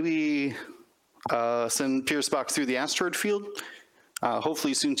maybe send Pir Sabak through the asteroid field.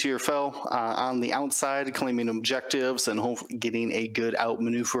 Hopefully Soontir Fel on the outside, claiming objectives and getting a good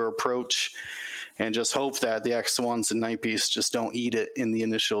outmaneuver approach. And just hope that the X1s and Night Beasts just don't eat it in the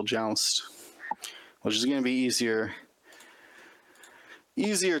initial joust, which is going to be easier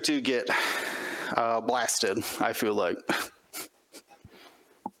to get blasted, I feel like.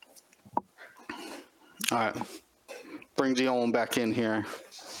 All right, bring Dion back in here.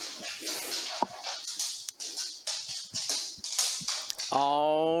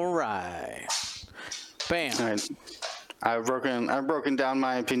 All right. Bam. All right. I've broken down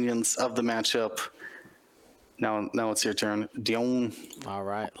my opinions of the matchup. Now it's your turn, Dion. All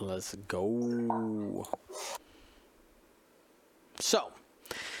right, let's go. So,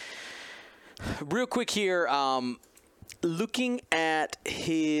 real quick here, looking at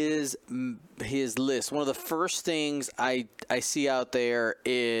his list, one of the first things I see out there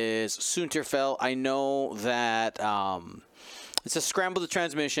is Sunterfell. I know that it's a scramble of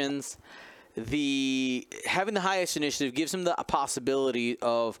transmissions. Having the highest initiative gives him the possibility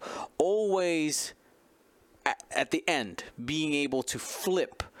of always at the end being able to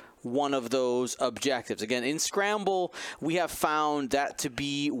flip one of those objectives. Again, in Scramble, we have found that to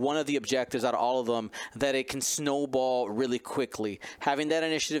be one of the objectives out of all of them, that it can snowball really quickly. Having that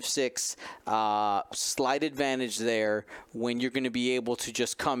initiative 6, slight advantage there when you're going to be able to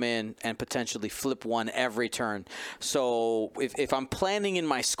just come in and potentially flip one every turn. So if I'm planning in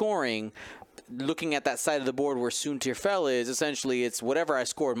my scoring, looking at that side of the board where Sunterfell is, essentially it's whatever I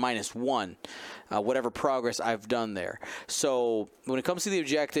scored -1, whatever progress I've done there. So when it comes to the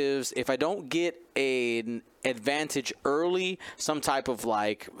objectives, if I don't get an advantage early, some type of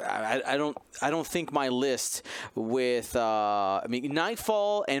like, I don't think my list with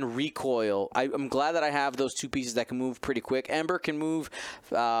Nightfall and Recoil, I'm glad that I have those two pieces that can move pretty quick. Ember can move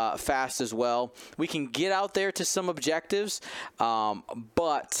fast as well. We can get out there to some objectives,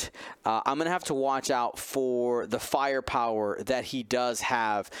 but I'm gonna have to watch out for the firepower that he does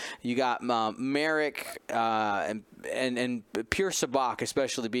have. You got Merrick and Pure Sabak,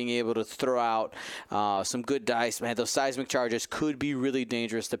 especially being able to throw out some good dice. Man, those seismic charges could be really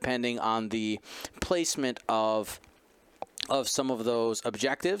dangerous depending on the placement of some of those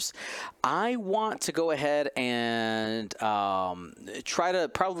objectives. I want to go ahead and try to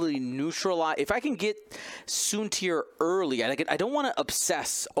probably neutralize. If I can get Soontir early, I don't want to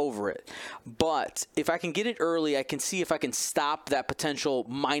obsess over it. But if I can get it early, I can see if I can stop that potential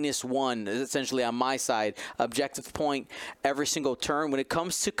 -1, essentially on my side, objective point every single turn. When it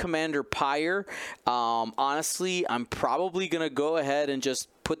comes to Commander Pyre, honestly, I'm probably going to go ahead and just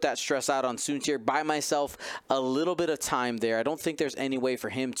put that stress out on Soontir, buy myself a little bit of time there. I don't think there's any way for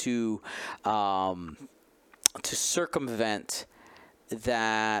him to circumvent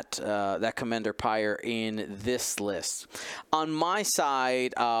that Commander Pyre in this list. On my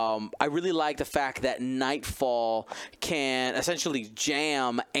side, I really like the fact that Nightfall can essentially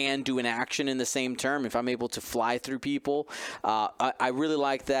jam and do an action in the same turn if I'm able to fly through people. I really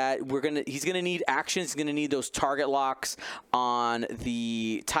like that. He's gonna need actions. He's gonna need those target locks on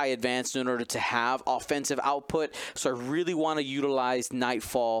the TIE Advanced in order to have offensive output. So I really want to utilize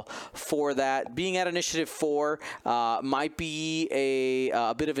Nightfall for that. Being at initiative 4 might be a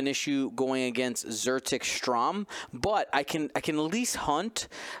bit of an issue going against Zertik Strom, but I can at least hunt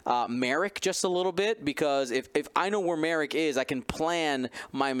Merrick just a little bit, because if I know where Merrick is, I can plan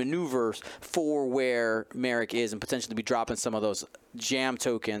my maneuvers for where Merrick is and potentially be dropping some of those jam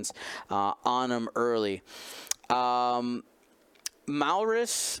tokens on him early.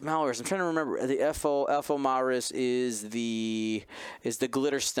 Malrus, I'm trying to remember. The FO Malrus is the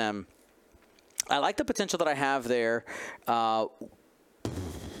glitter stem. I like the potential that I have there.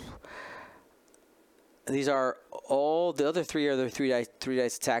 These are all the other three are the three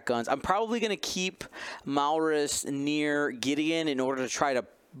dice attack guns. I'm probably going to keep Malrus near Gideon in order to try to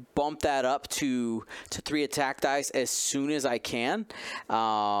bump that up to 3 attack dice as soon as I can.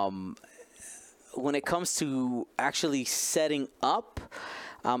 When it comes to actually setting up,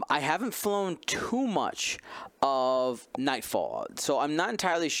 I haven't flown too much of Nightfall, so I'm not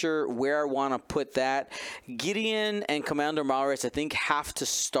entirely sure where I want to put that. Gideon and Commander Malrus, I think, have to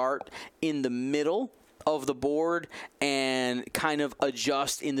start in the middle of the board and kind of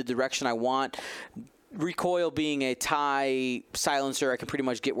adjust in the direction I want. Recoil being a TIE silencer, I can pretty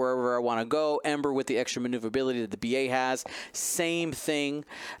much get wherever I want to go. Ember with the extra maneuverability that the BA has, same thing,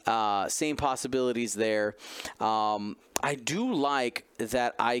 same possibilities there. I do like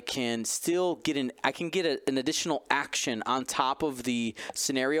that I can still get an additional action on top of the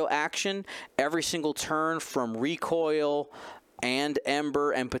scenario action every single turn from Recoil and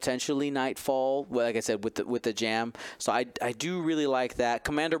Ember and potentially Nightfall, like I said, with the jam. So I do really like that.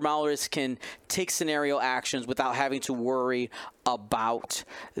 Commander Malrus can take scenario actions without having to worry about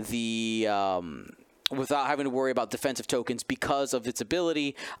defensive tokens because of its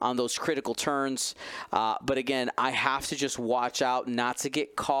ability on those critical turns. But again, I have to just watch out not to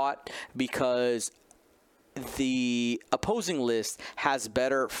get caught, because the opposing list has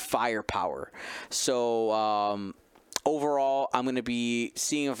better firepower. So overall, I'm going to be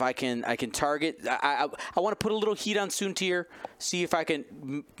seeing if I can target. I want to put a little heat on Soontir, see if I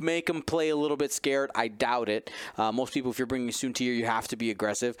can make him play a little bit scared. I doubt it. Most people, if you're bringing Soontir, you have to be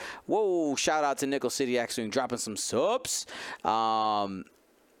aggressive. Whoa, shout out to Nickel City actually dropping some subs.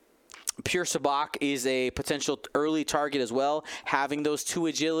 Pure Sabak is a potential early target as well, having those 2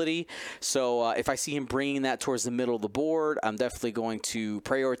 agility. So if I see him bringing that towards the middle of the board, I'm definitely going to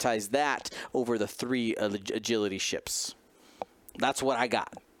prioritize that over the 3 agility ships. That's what I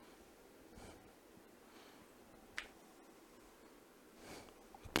got.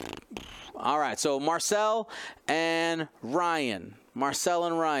 All right, so Marcel and Ryan.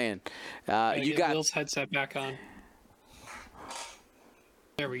 You got Will's headset back on.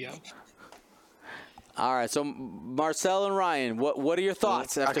 There we go. All right, so Marcel and Ryan, what are your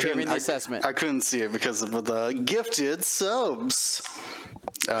thoughts after hearing the assessment? I couldn't see it because of the gifted subs.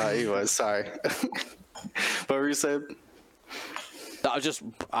 Anyway, sorry. What were you saying?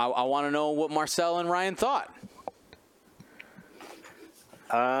 I want to know what Marcel and Ryan thought.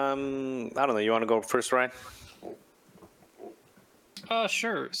 I don't know. You want to go first, Ryan?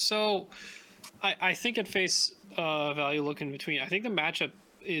 Sure. So, I think at face value, looking between, I think the matchup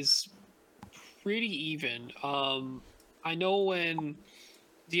is pretty even. I know when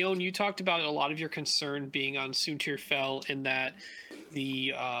Dion, you talked about a lot of your concern being on Soontir Fel in that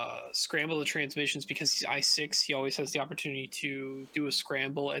the scramble the transmissions, because he's I6, he always has the opportunity to do a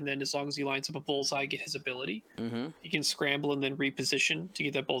scramble, and then as long as he lines up a bullseye, get his ability. Mm-hmm. He can scramble and then reposition to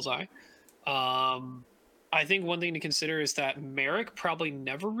get that bullseye. I think one thing to consider is that Merrick probably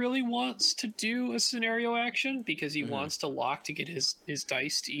never really wants to do a scenario action because he wants to lock to get his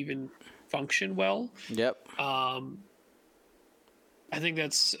dice to even function well. Yep. I think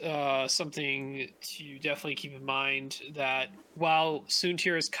that's something to definitely keep in mind, that while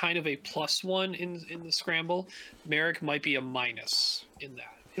Soontir is kind of a +1 in the scramble, Merrick might be a minus in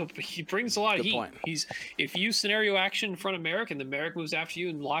that. He brings a lot of heat. Point. If you scenario action in front of Merrick and the Merrick moves after you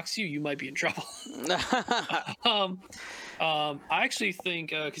and locks you, you might be in trouble. I actually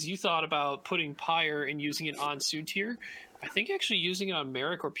think, because you thought about putting Pyre and using it on Soontir, I think actually using it on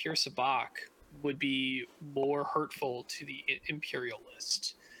Merrick or Pure Sabak would be more hurtful to the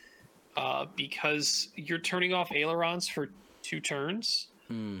Imperialist, because you're turning off ailerons for 2 turns,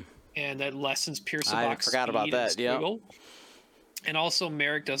 and that lessens Pure Sabak's I forgot about that. Yeah. And also,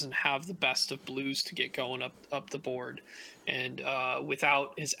 Merrick doesn't have the best of blues to get going up the board, and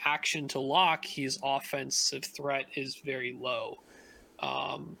without his action to lock, his offensive threat is very low.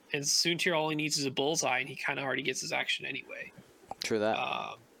 And Soontir all he needs is a bullseye, and he kind of already gets his action anyway. True that.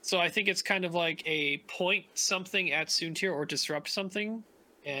 So I think it's kind of like a point something at Soontir or disrupt something,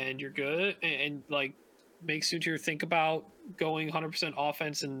 and you're good, and like make Soontir think about going 100%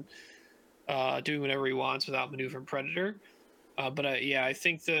 offense and doing whatever he wants without maneuvering Predator. But I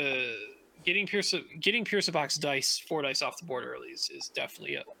think getting Pure Sabak's dice, 4 dice off the board early is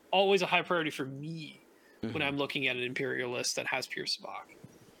definitely always a high priority for me when I'm looking at an Imperialist that has Pure Sabak.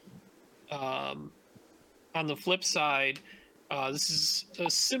 On the flip side, this is a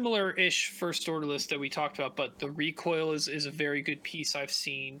similar-ish first order list that we talked about, but the recoil is a very good piece I've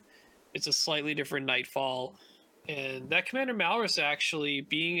seen. It's a slightly different Nightfall. And that Commander Malrus, actually,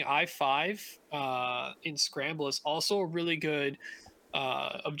 being I5 in Scramble, is also a really good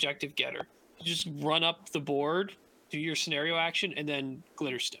objective getter. You just run up the board, do your scenario action, and then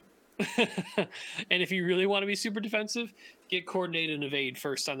Glitter Stim. And if you really want to be super defensive, get Coordinate and Evade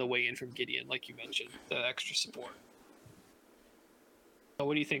first on the way in from Gideon, like you mentioned, the extra support.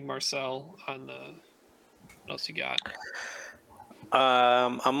 What do you think, Marcel, on what else you got?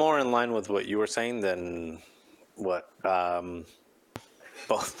 I'm more in line with what you were saying than what both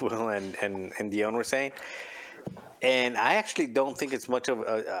Will and Dion were saying. And I actually don't think it's much of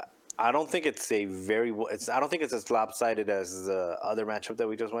a... I don't think it's I don't think it's as lopsided as the other matchup that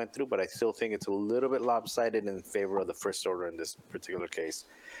we just went through, but I still think it's a little bit lopsided in favor of the first order in this particular case.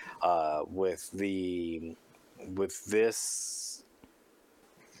 With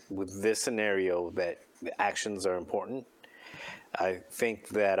this scenario, that the actions are important. I think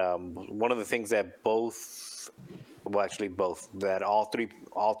that one of the things that all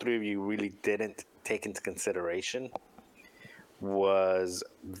three of you really didn't take into consideration was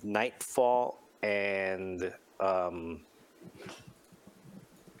Nightfall and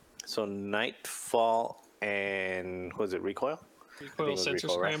was it Recoil? Recoil Sensor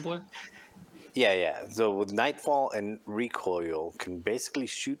Scrambler. Right? Yeah. So with Nightfall and Recoil can basically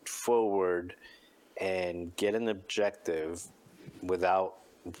shoot forward and get an objective without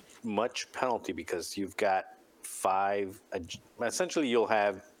much penalty, because you've got 5. Essentially, you'll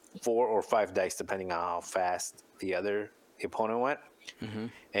have 4 or 5 dice depending on how fast the opponent went. Mm-hmm.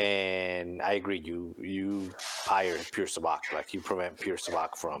 And I agree. You hire Pure Sabak, like you prevent Pure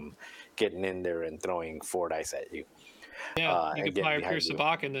Sabak from getting in there and throwing 4 dice at you. Yeah, you and could get fire behind Pierce you.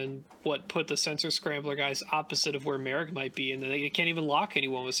 Sabak and then put the sensor scrambler guys opposite of where Merrick might be, and then they can't even lock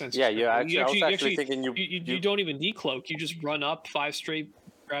anyone with sensor. Yeah, Scrambler. I was actually thinking you don't even decloak. You just run up 5 straight,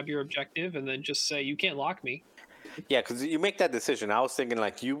 grab your objective, and then just say you can't lock me. Yeah, because you make that decision. I was thinking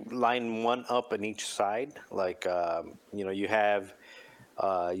like you line one up on each side. Like you have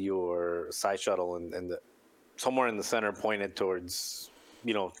your side shuttle and the somewhere in the center pointed towards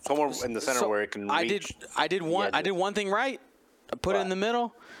somewhere in the center where it can reach. I did one thing right. I put it in the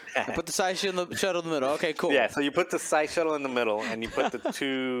middle. I put the side shuttle in the middle. Okay, cool. Yeah, so you put the side shuttle in the middle, and you put the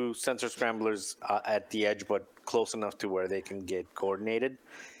 2 sensor scramblers at the edge, but close enough to where they can get coordinated.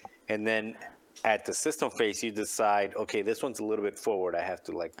 And then at the system face, you decide, okay, this one's a little bit forward. I have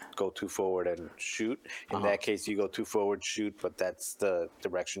to like go too forward and shoot. In that case, you go too forward, shoot, but that's the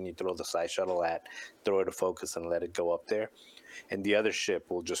direction you throw the side shuttle at. Throw it to focus and let it go up there. And the other ship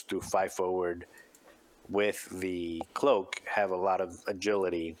will just do 5 forward with the cloak, have a lot of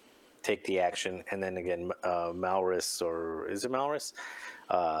agility, take the action, and then again, Malrus, or is it Malrus?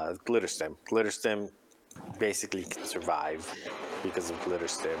 Glitterstim. Glitterstim basically can survive because of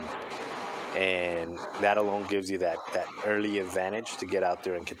Glitterstim. And that alone gives you that early advantage to get out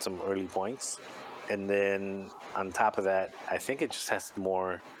there and get some early points. And then on top of that, I think it just has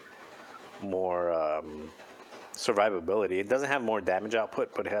more survivability. It doesn't have more damage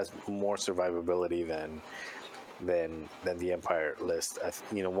output, but it has more survivability than the Empire list.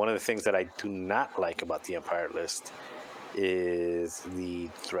 One of the things that I do not like about the Empire list is the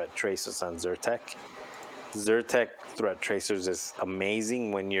threat tracers on Zyrtec. Zyrtec threat tracers is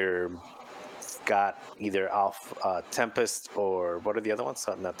amazing when you're got either Tempest or what are the other ones?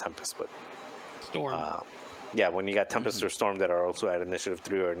 Not Tempest, but Storm. Yeah, when you got Tempest or Storm that are also at Initiative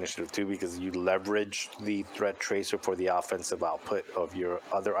 3 or Initiative 2, because you leverage the threat tracer for the offensive output of your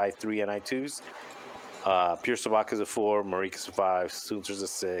other I3 and I2s. Pure Sabak is a 4, Marique is a 5, Soonser's a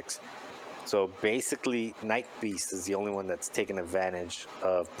 6. So basically, Night Beast is the only one that's taken advantage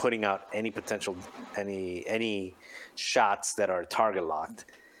of putting out any shots that are target locked.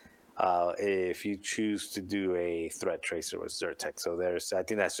 If you choose to do a threat tracer with Zyrtec, so I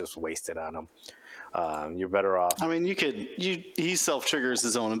think that's just wasted on them. You're better off. I mean, he self triggers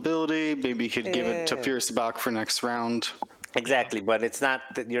his own ability. Maybe you could give it to Pierce Sabak for next round. Exactly, but it's not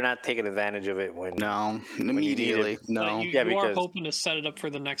that you're not taking advantage of it when immediately. No, you are hoping to set it up for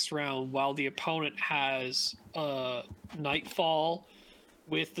the next round while the opponent has Nightfall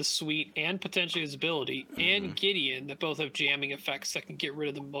with the suite and potentially his ability, and Gideon that both have jamming effects that can get rid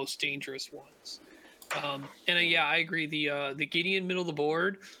of the most dangerous ones. I agree. The Gideon middle of the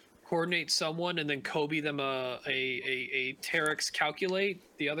board, coordinate someone, and then Kobe them a Terex calculate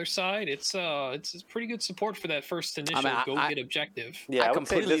the other side. It's pretty good support for that first initial get objective. Yeah, I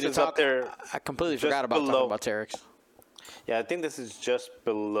completely forgot about talking about Terex. Yeah, I think this is just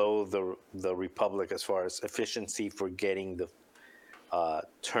below the Republic as far as efficiency for getting the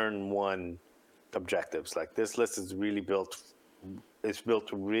turn 1 objectives. Like this list is really built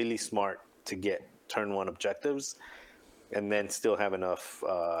really smart to get turn 1 objectives, and then still have enough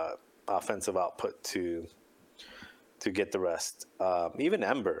offensive output to get the rest. Even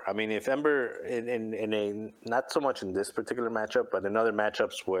Ember. I mean, if Ember in a not so much in this particular matchup, but in other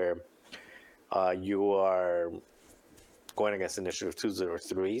matchups where you are going against Initiative 2s or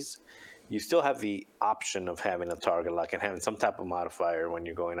 3s, you still have the option of having a target lock and having some type of modifier when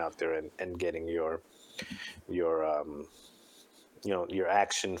you're going out there and getting your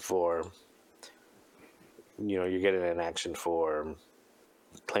action for. You're getting an action for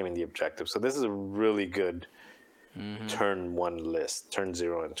claiming the objective. So this is a really good turn 1 list, turn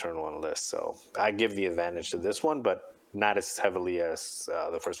 0 and turn 1 list. So I give the advantage to this one, but not as heavily as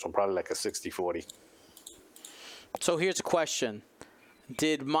the first one, probably like a 60-40. So here's a question.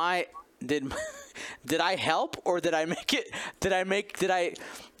 Did I help, or did I make it?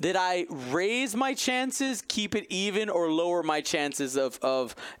 Did I raise my chances, keep it even, or lower my chances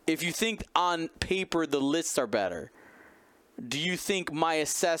of if you think on paper the lists are better? Do you think my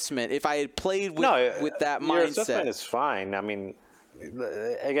assessment, if I had played with that mindset? Your assessment is fine. I mean,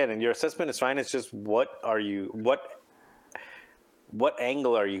 again, your assessment is fine. It's just what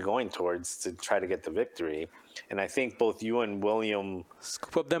angle are you going towards to try to get the victory? And I think both you and William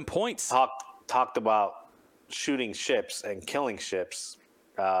scoop up them points. Talked about shooting ships and killing ships,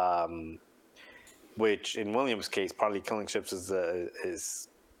 which in William's case, partly killing ships is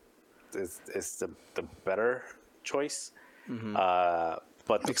the better choice. Mm-hmm.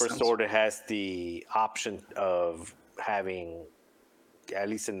 But the First Order has the option of having at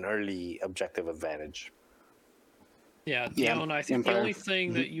least an early objective advantage. Yeah, Yeah, I think Empire. the only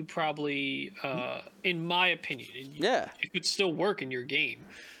thing that you probably, in my opinion, and it could still work in your game,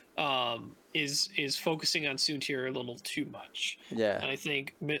 is focusing on Soontir a little too much. Yeah. And I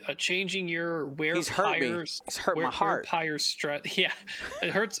think changing your He's hurt me. He's hurt my heart. Pyre's stress. Yeah,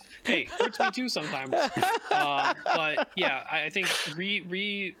 it hurts. Hey, hurts me too sometimes. But yeah, I think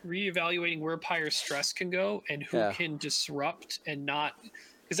reevaluating where Pyre's stress can go and who can disrupt and not.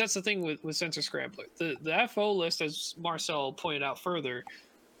 Because that's the thing with Sensor Scrambler. The FO list, as Marcel pointed out further,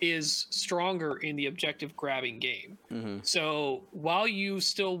 is stronger in the objective grabbing game. Mm-hmm. So while you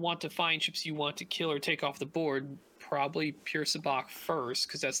still want to find ships you want to kill or take off the board, probably Pure Sabacc first,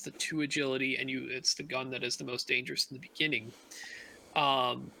 because that's the 2 agility and it's the gun that is the most dangerous in the beginning.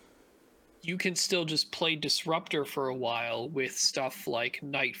 You can still just play Disruptor for a while with stuff like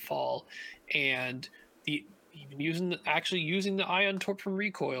Nightfall and even using the Ion Torp from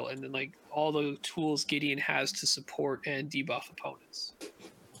Recoil, and then like all the tools Gideon has to support and debuff opponents.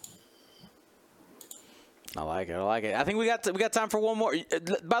 I like it. I think we got time for one more.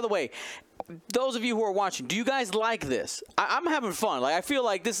 By the way, those of you who are watching, do you guys like this? I'm having fun. Like, I feel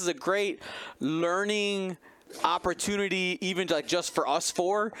like this is a great learning opportunity, even like just for us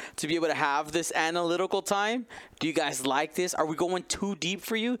four to be able to have this analytical time. Do you guys like this? Are we going too deep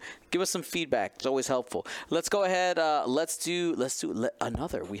for you? Give us some feedback. It's always helpful. Let's go ahead. Let's do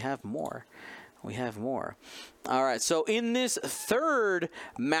another. We have more. All right, so in this third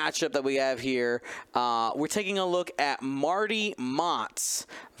matchup that we have here, we're taking a look at Marty Motts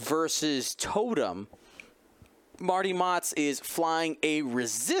versus Totem. Marty Motts is flying a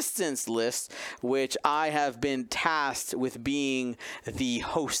resistance list, which I have been tasked with being the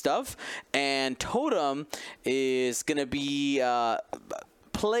host of, and Totem is going to be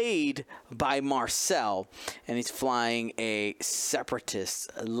played by Marcel, and he's flying a separatist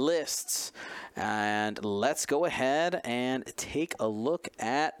list. And let's go ahead and take a look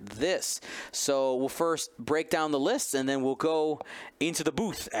at this. So we'll first break down the list, and then we'll go into the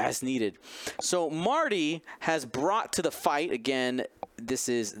booth as needed. So Marty has brought to the fight, again, this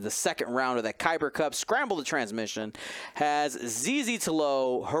is the second round of that Kyber Cup, Scramble the Transmission, has ZZ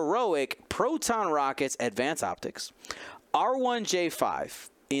Talo, Heroic, Proton Rockets, Advanced Optics, R1J5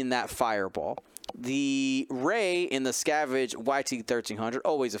 in that Fireball, the Ray in the Scavenge YT1300,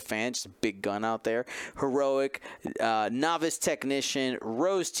 always a fan, just a big gun out there. Heroic, Novice Technician,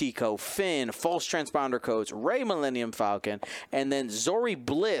 Rose Tico, Finn, False Transponder Codes, Ray Millennium Falcon, and then Zori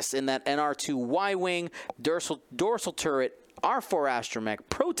Bliss in that NR2 Y-Wing, dorsal turret, R4 Astromech,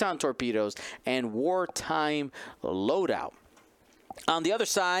 Proton Torpedoes, and Wartime Loadout. On the other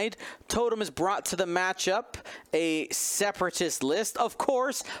side, Totem is brought to the matchup, a separatist list. Of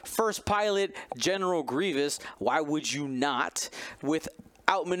course, first pilot, General Grievous. Why would you not? With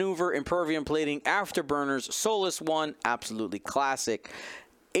outmaneuver, impervium plating, afterburners, Solus 1, absolutely classic.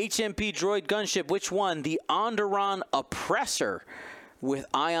 HMP droid gunship, which one? The Onderon Oppressor. With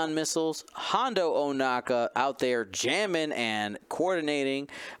ion missiles, Hondo Onaka out there jamming and coordinating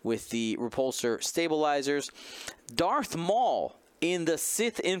with the repulsor stabilizers. Darth Maul in the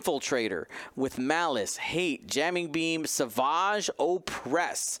Sith Infiltrator with Malice, Hate, Jamming Beam, Savage,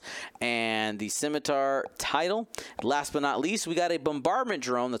 Oppress, and the Scimitar title. Last but not least, we got a bombardment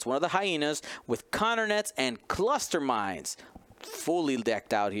drone that's one of the hyenas with Connor nets and cluster mines. Fully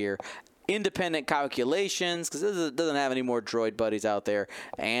decked out here. Independent calculations, because it doesn't have any more droid buddies out there,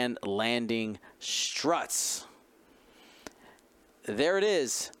 and landing struts. There it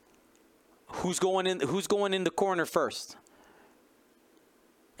is. Who's going in the corner first?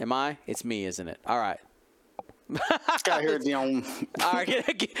 Am I? It's me, isn't it? All right. Got here, Dion. All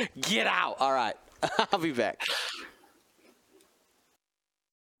right, get out. All right. I'll be back.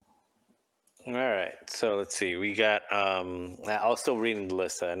 All right, so let's see. We got. I was still reading the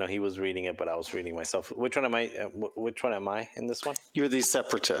list. I know he was reading it, but I was reading myself. Which one am I? Which one am I in this one? You're the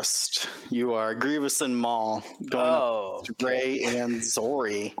separatist. You are Grievous and Maul going up to Ray and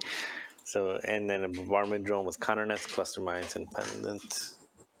Zori. So, and then a bombardment drone with counter nets, cluster mines, and pendant.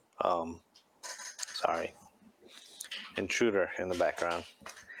 Intruder in the background.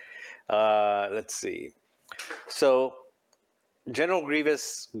 Let's see. So, General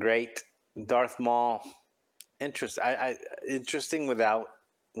Grievous, great. Darth Maul, interesting without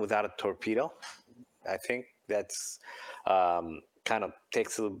a torpedo. I think that's kind of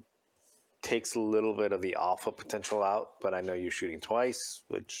takes a little bit of the alpha potential out. But I know you're shooting twice,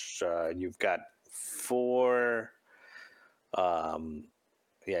 which you've got 4.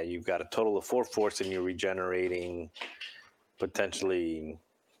 You've got a total of 4 force, and you're regenerating potentially.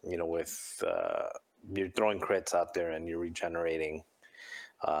 With you're throwing crits out there, and you're regenerating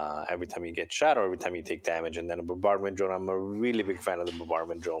every time you get shot or every time you take damage. And then a bombardment drone. I'm a really big fan of the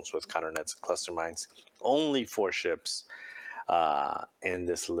bombardment drones with counter nets and cluster mines. Only 4 ships in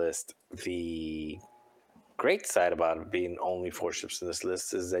this list. The great side about it being only 4 ships in this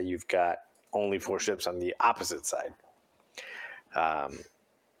list is that you've got only 4 ships on the opposite side.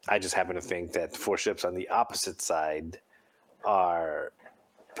 I just happen to think that 4 ships on the opposite side are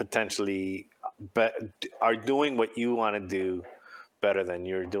potentially are doing what you want to do better than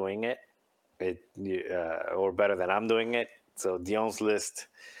you're doing it, or better than I'm doing it. So Dion's list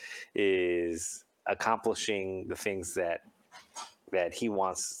is accomplishing the things that he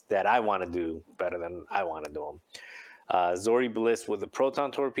wants, that I want to do better than I want to do them. Zori Bliss with a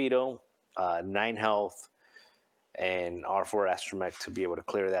proton torpedo, 9 health, and R4 astromech to be able to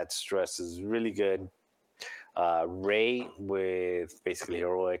clear that stress is really good. Ray with basically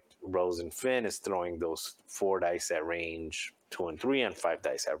heroic Rose and Finn is throwing those 4 dice at range 2 and 3 and 5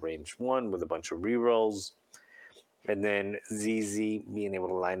 dice at range 1 with a bunch of rerolls. And then ZZ being able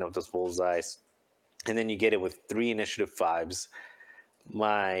to line up those bullseyes. And then you get it with 3 initiative 5s.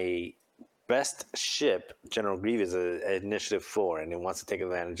 My best ship, General Grievous, is initiative 4, and it wants to take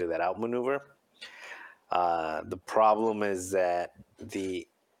advantage of that outmaneuver. The problem is that the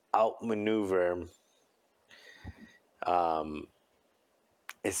outmaneuver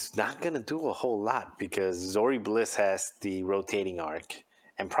it's not going to do a whole lot because Zori Bliss has the rotating arc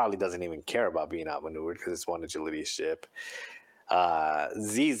and probably doesn't even care about being outmaneuvered because it's one agility ship.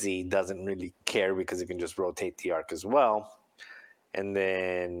 ZZ doesn't really care because it can just rotate the arc as well. And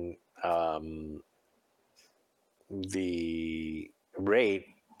then the Ray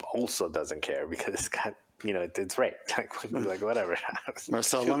also doesn't care because it's got, it's Ray. like whatever.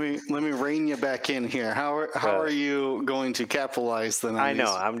 Marcel, let me rein you back in here. How are you going to capitalize then? I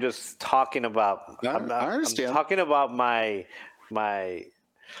know. I'm just talking about. I understand. I'm talking about my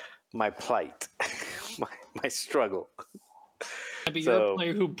plight, my struggle. But you're a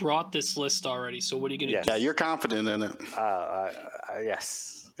player who brought this list already. So what are you going to do? Yeah, you're confident in it.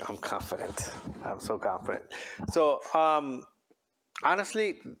 Yes, I'm confident. I'm so confident. So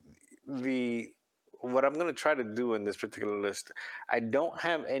honestly, what I'm going to try to do in this particular list, I don't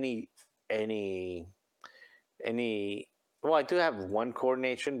have any. Well, I do have one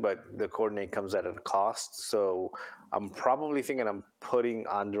coordination, but the coordinate comes at a cost. So I'm probably thinking I'm putting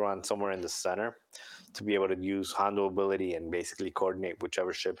Onderon somewhere in the center to be able to use Hondo ability and basically coordinate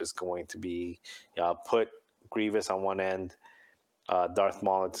whichever ship is going to be. Put Grievous on one end, Darth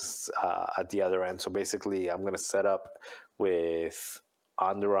Maul at the other end. So basically, I'm going to set up with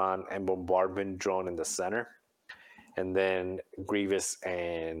Onderon and bombardment drone in the center, and then Grievous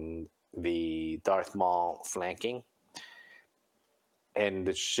and the Darth Maul flanking. And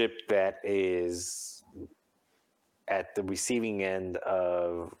the ship that is at the receiving end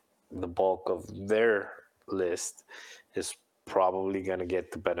of the bulk of their list is probably going to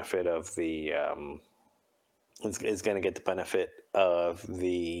get the benefit of the is going to get the benefit of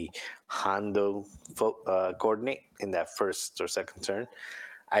the Hondo coordinate in that first or second turn.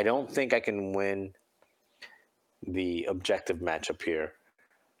 I don't think I can win the objective matchup here.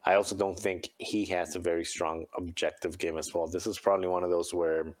 I also don't think he has a very strong objective game as well. This is probably one of those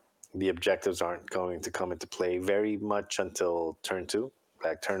where the objectives aren't going to come into play very much until turn 2.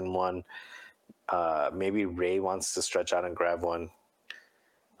 Like turn 1, maybe Ray wants to stretch out and grab one.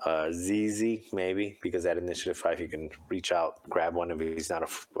 ZZ maybe, because at initiative 5 he can reach out, grab one if he's not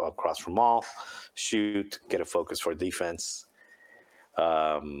across from Maul, shoot, get a focus for defense.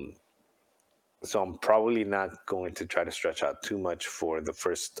 So I'm probably not going to try to stretch out too much for the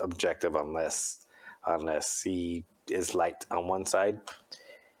first objective unless he is light on one side,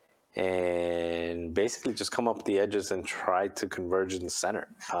 and basically just come up the edges and try to converge in the center.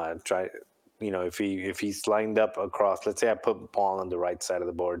 If he's lined up across, let's say I put Maul on the right side of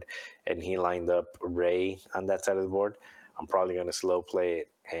the board and he lined up Ray on that side of the board, I'm probably going to slow play it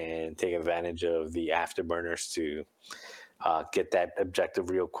and take advantage of the afterburners to get that objective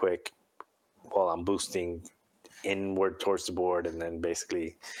real quick while I'm boosting inward towards the board, and then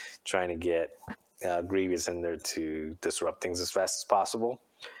basically trying to get Grievous in there to disrupt things as fast as possible.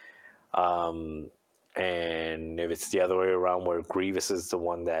 And if it's the other way around, where Grievous is the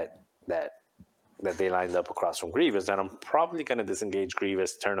one that they lined up across from Grievous, then I'm probably going to disengage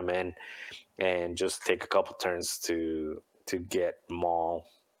Grievous, turn him in, and just take a couple turns to get Maul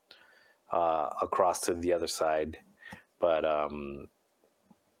across to the other side. But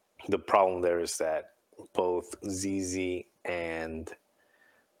the problem there is that both ZZ and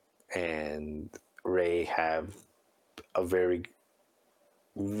Ray have a very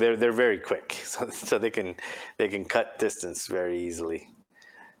they're very quick, so they can cut distance very easily.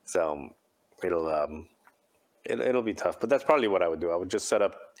 So it'll be tough. But that's probably what I would do. I would just set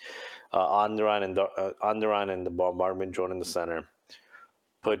up Onderon and the bombardment drone in the center.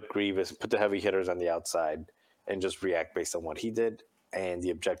 Put Grievous, put the heavy hitters on the outside, and just react based on what he did. And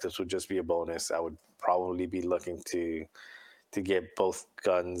the objectives would just be a bonus. I would probably be looking to get both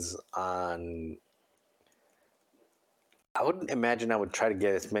guns on. I would imagine I would try to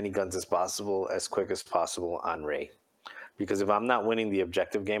get as many guns as possible, as quick as possible on Rey, because if I'm not winning the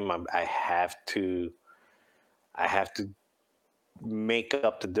objective game, I have to make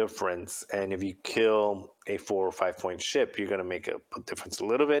up the difference. And if you kill a 4 or 5 point ship, you're going to make a difference a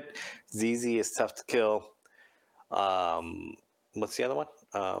little bit. ZZ is tough to kill. What's the other one?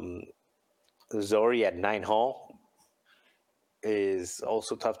 Zori at 9 hull is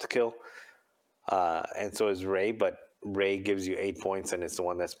also tough to kill. And so is Rey, but Rey gives you 8 points, and it's the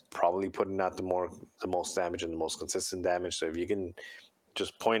one that's probably putting out the most damage and the most consistent damage. So if you can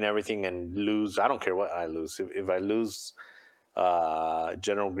just point everything and lose, I don't care what I lose. If I lose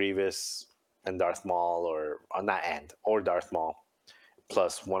General Grievous and Darth Maul, or Darth Maul,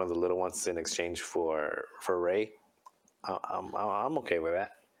 plus one of the little ones in exchange for Rey, I'm okay with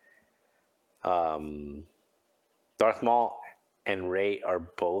that. Darth Maul and Rey are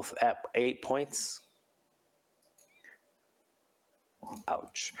both at 8 points.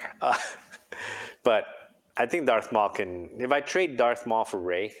 Ouch. But I think Darth Maul can. If I trade Darth Maul for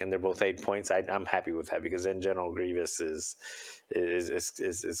Rey and they're both 8 points, I'm happy with that, because then General Grievous is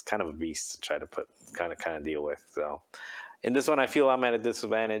kind of a beast to try to kind of deal with. So in this one, I feel I'm at a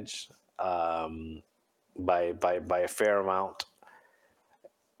disadvantage by a fair amount.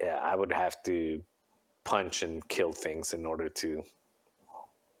 Yeah, I would have to punch and kill things in order to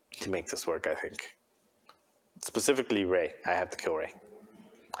make this work, I think. Specifically Rey. I have to kill Rey.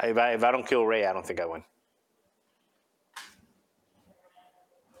 If I don't kill Rey, I don't think I win.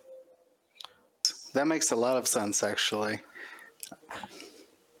 That makes a lot of sense, actually. All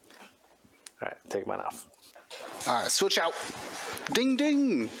right, take mine off. All right, switch out. Ding,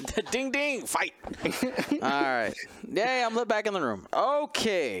 ding. Ding, ding, fight. All right. Yeah, I'm back in the room.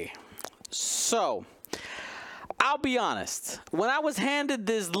 Okay. So, I'll be honest. When I was handed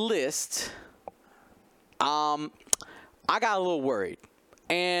this list, I got a little worried.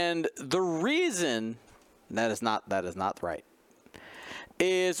 And the reason that is not right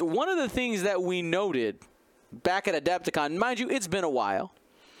is one of the things that we noted back at Adepticon, mind you, it's been a while,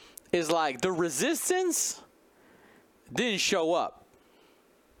 is like the resistance didn't show up.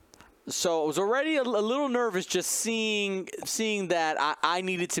 So I was already a little nervous just seeing that I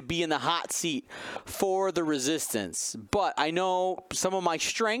needed to be in the hot seat for the resistance. But I know some of my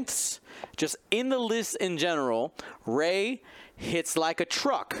strengths, just in the list in general. Rey hits like a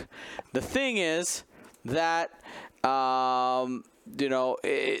truck. The thing is that,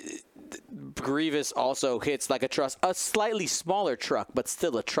 Grievous also hits like a truck, a slightly smaller truck, but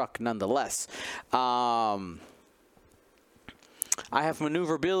still a truck nonetheless. I have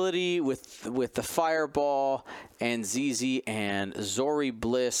maneuverability with the Fireball and ZZ and Zori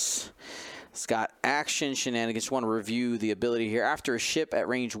Bliss. It's got action shenanigans. Just want to review the ability here. After a ship at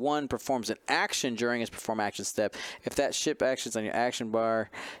range 1 performs an action during its perform action step, if that ship actions on your action bar,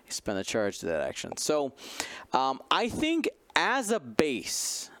 you spend the charge to that action. So I think as a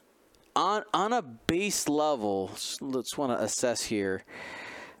base, on a base level, let's want to assess here.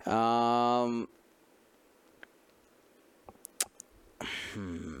 I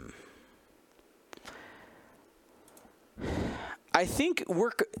think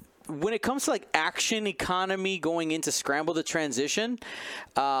when it comes to like action economy going into Scramble the Transition,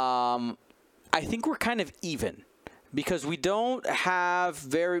 I think we're kind of even, because we both have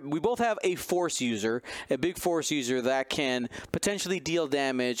a force user, a big force user that can potentially deal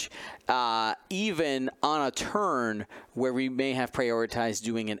damage even on a turn where we may have prioritized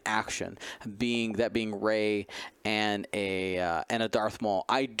doing an action, being Rey and a Darth Maul.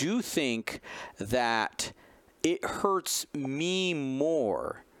 I do think that it hurts me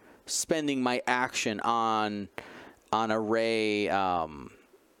more spending my action on a Rey, on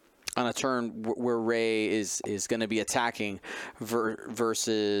a turn where Rey is going to be attacking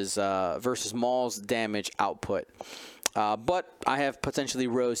versus Maul's damage output. But I have potentially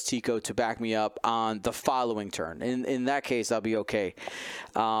Rose Tico to back me up on the following turn. In that case, I'll be okay.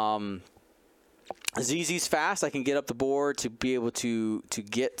 ZZ's fast. I can get up the board to be able to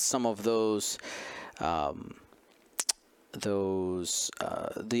get some of those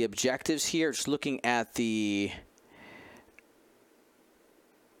the objectives here. Just looking at the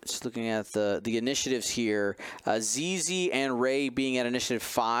Just looking at the initiatives here, ZZ and Ray being at initiative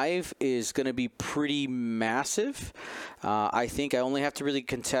 5 is going to be pretty massive. I think I only have to really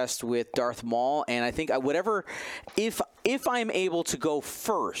contest with Darth Maul, and I think if I'm able to go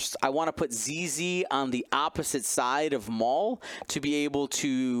first, I want to put ZZ on the opposite side of Maul to be able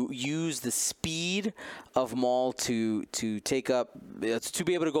to use the speed of Maul to take up, to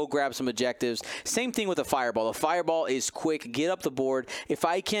be able to go grab some objectives. Same thing with the Fireball. The Fireball is quick, get up the board. If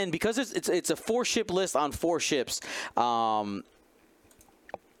I can, because it's a 4-ship list on 4 ships.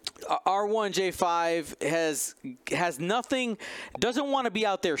 R1J5 has nothing, doesn't want to be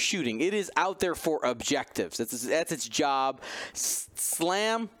out there shooting. It is out there for objectives. That's its job.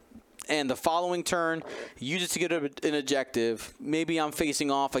 Slam. And the following turn, use it to get an objective. Maybe I'm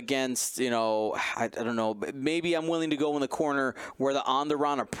facing off against, I don't know. Maybe I'm willing to go in the corner where the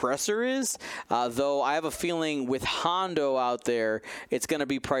Onderon oppressor is. Though I have a feeling with Hondo out there, it's going to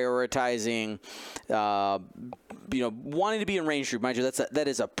be prioritizing, wanting to be in range group. Mind you, that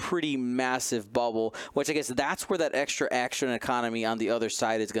is a pretty massive bubble, which I guess that's where that extra action economy on the other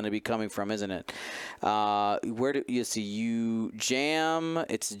side is going to be coming from, isn't it? Where do you see you jam?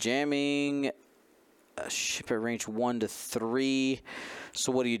 It's jamming. Ship at range 1 to 3.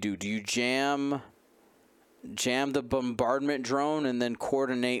 So what do? Do you jam the bombardment drone and then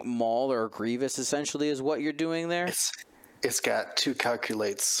coordinate Maul or Grievous? Essentially, is what you're doing there. It's got 2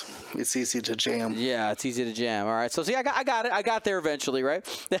 calculates. It's easy to jam. Yeah, it's easy to jam. All right. So see, I got it. I got there eventually, right?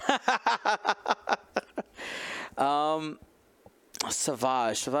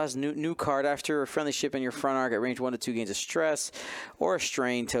 Savage, new card. After a friendly ship in your front arc at range 1 to 2 gains a stress or a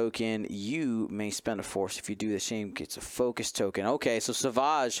strain token. You may spend a force. If you do the same, gets a focus token. Okay, so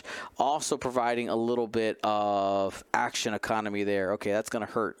Savage also providing a little bit of action economy there. Okay, that's gonna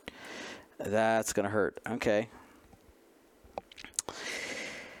hurt. Okay.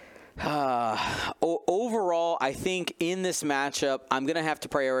 Overall, I think in this matchup, I'm going to have to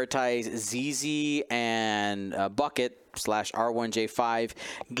prioritize ZZ and Bucket / R1J5,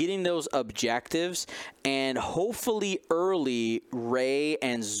 getting those objectives, and hopefully early Ray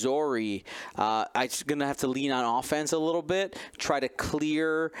and Zori. I'm going to have to lean on offense a little bit, try to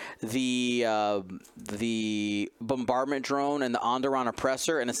clear the bombardment drone and the Onderon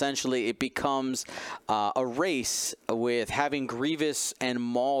oppressor, and essentially it becomes a race with having Grievous and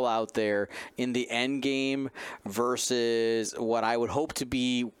Maul out there in the end game versus what I would hope to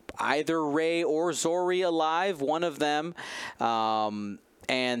be either Ray or Zori alive, one of them,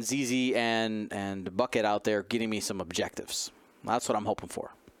 and ZZ and Bucket out there getting me some objectives. That's what I'm hoping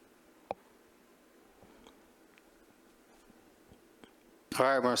for. All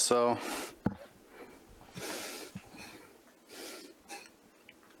right, Marcel.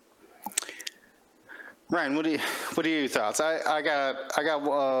 Ryan, what are your thoughts? I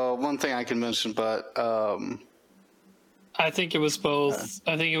got one thing I can mention, but I think it was both.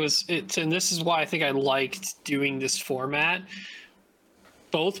 I think it's, and this is why I think I liked doing this format.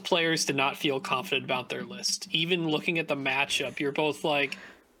 Both players did not feel confident about their list. Even looking at the matchup, you're both like,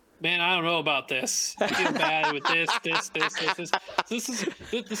 man, I don't know about this. I feel bad with this. This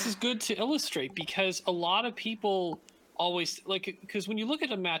is good to illustrate, because a lot of people always because when you look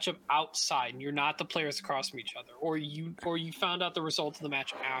at a matchup outside and you're not the players across from each other, or you found out the results of the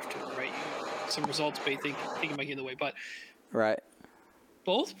match after, right? Some results may think it might get in the way, but right.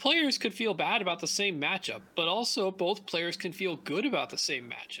 Both players could feel bad about the same matchup, but also both players can feel good about the same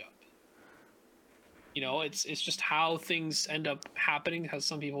matchup. It's just how things end up happening, how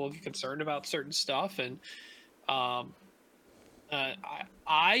some people get concerned about certain stuff. And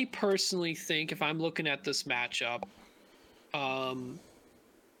I personally think, if I'm looking at this matchup,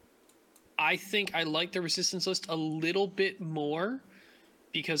 I think I like the resistance list a little bit more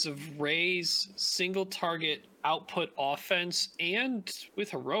because of Ray's single target output offense, and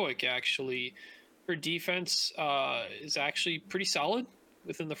with heroic, actually, her defense is actually pretty solid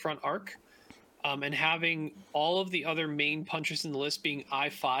within the front arc. And having all of the other main punchers in the list being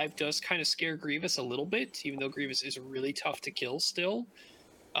I5 does kind of scare Grievous a little bit, even though Grievous is really tough to kill still.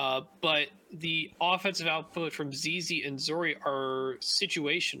 But the offensive output from ZZ and Zori are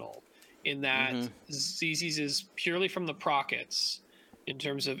situational, in that ZZ's is purely from the prockets in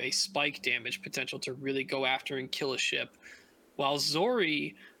terms of a spike damage potential to really go after and kill a ship. While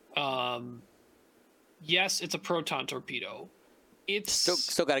Zori, yes, it's a proton torpedo. It's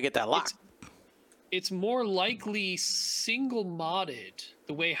still got to get that lock. It's more likely single modded,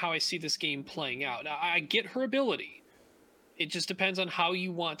 the way how I see this game playing out. Now, I get her ability. It just depends on how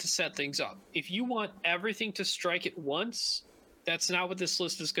you want to set things up. If you want everything to strike at once, that's not what this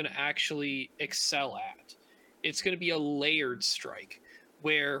list is going to actually excel at. It's going to be a layered strike,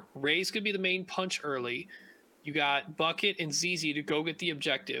 where Ray's going to be the main punch early. You got Bucket and ZZ to go get the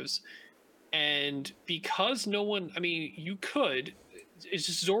objectives. And because no one, I mean, you could, it's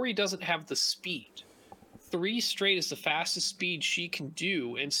just Zori doesn't have the speed. 3 straight is the fastest speed she can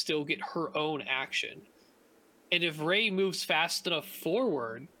do and still get her own action. And if Ray moves fast enough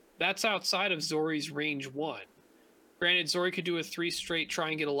forward, that's outside of Zori's range 1. Granted, Zori could do a 3 straight, try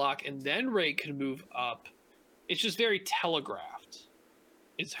and get a lock, and then Ray could move up. It's just very telegraphed,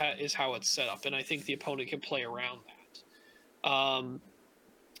 is how it's set up, and I think the opponent can play around that.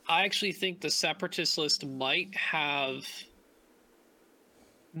 I actually think the Separatist list might have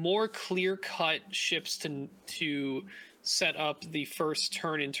more clear-cut ships to set up the first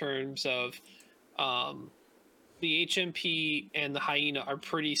turn in terms of the HMP and the Hyena are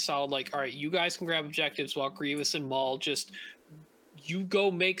pretty solid. Like, all right, you guys can grab objectives while Grievous and Maul just, you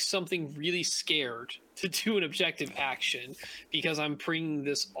go make something really scared to do an objective action because I'm bringing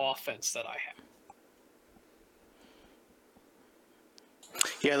this offense that I have.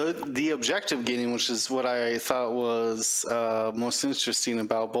 Yeah, the objective getting, which is what I thought was most interesting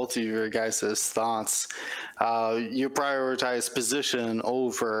about both of your guys' thoughts. You prioritize position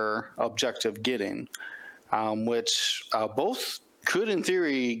over objective getting, which both could, in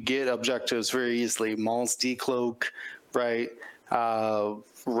theory, get objectives very easily. Maul's decloak, right?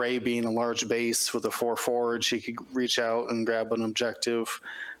 Ray being a large base with a 4 forward, she could reach out and grab an objective.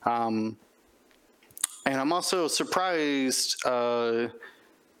 And I'm also surprised,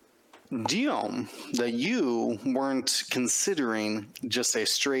 Dion, that you weren't considering just a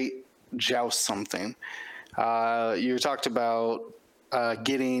straight joust something. You talked about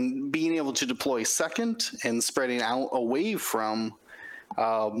being able to deploy second and spreading out away from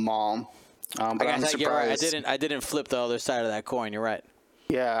Maul. But I'm surprised. You're right. I didn't flip the other side of that coin. You're right.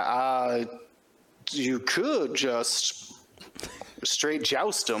 Yeah, you could just straight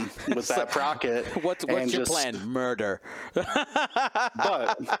joust him with that procket. What's your plan? Murder.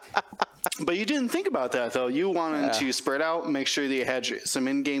 but you didn't think about that, though. You wanted to spread out, make sure that you had some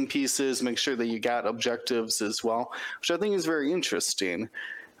in-game pieces, make sure that you got objectives as well, which I think is very interesting.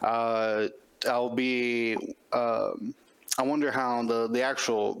 I wonder how the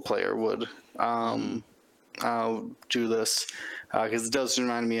actual player would do this, because it does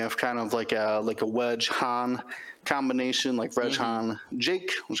remind me of kind of like a Wedge Han combination, like Reg Han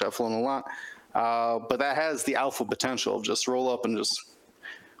Jake, which I've flown a lot. But that has the alpha potential of just roll up and just,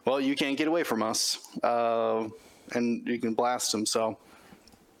 well, you can't get away from us, and you can blast them. So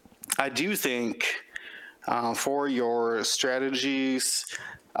I do think for your strategies,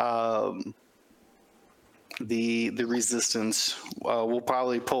 the resistance will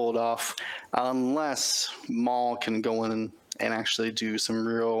probably pull it off unless Maul can go in and actually do some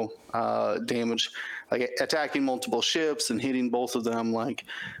real damage, like attacking multiple ships and hitting both of them, like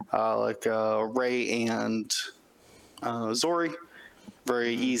Ray and Zori.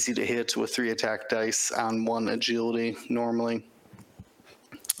 Very easy to hit with 3 attack dice on 1 agility normally.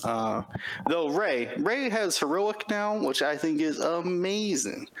 Though Ray has heroic now, which I think is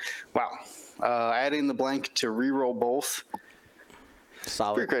amazing. Wow. Adding the blank to reroll both.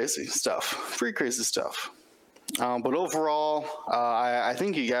 Solid. Pretty crazy stuff. But overall, I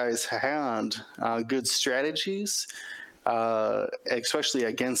think you guys had good strategies, especially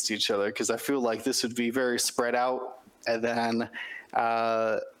against each other, because I feel like this would be very spread out, and then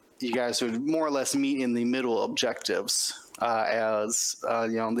you guys would more or less meet in the middle objectives, as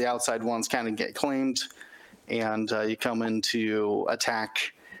the outside ones kind of get claimed, and you come in to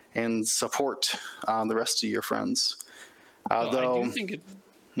attack and support the rest of your friends. I do think it.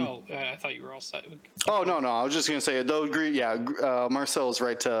 Oh, I thought you were all set. Oh, no. I was just going to say, though, Marcel is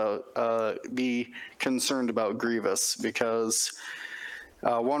right to be concerned about Grievous, because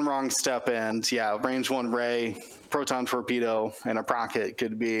one wrong step and, range 1 Ray, proton torpedo, and a procket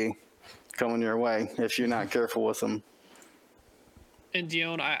could be coming your way if you're not careful with them. And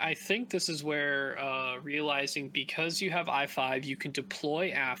Dion, I think this is where realizing because you have I-5, you can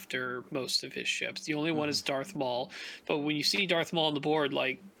deploy after most of his ships. The only one is Darth Maul. But when you see Darth Maul on the board,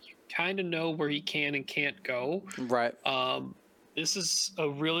 like, you kind of know where he can and can't go. Right. This is a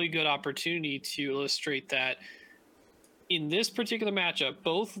really good opportunity to illustrate that in this particular matchup,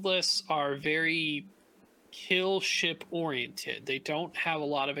 both lists are very kill ship oriented. They don't have a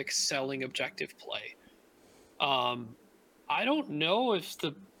lot of excelling objective play. I don't know if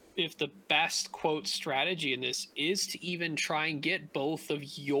the best quote strategy in this is to even try and get both of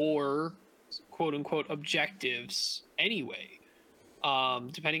your quote unquote objectives anyway.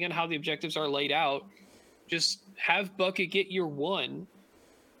 Depending on how the objectives are laid out, just have Bucket get your 1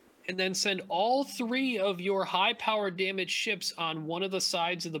 and then send all 3 of your high power damage ships on one of the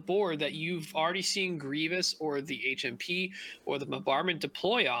sides of the board that you've already seen Grievous or the HMP or the bombardment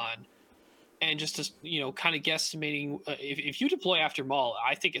deploy on, and just to, kind of guesstimating if you deploy after Maul,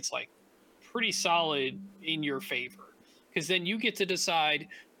 I think it's like pretty solid in your favor, because then you get to decide,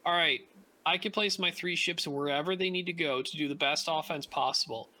 all right, I can place my 3 ships wherever they need to go to do the best offense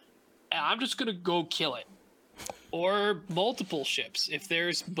possible, and I'm just gonna go kill it. Or multiple ships if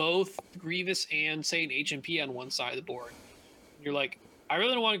there's both Grievous and, say, an HMP on one side of the board. You're like, I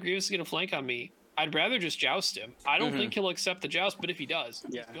really don't want Grievous to get a flank on me. I'd rather just joust him. I don't think he'll accept the joust, but if he does,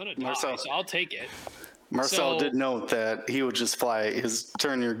 he's gonna die, so I'll take it. Marcel did note that he would just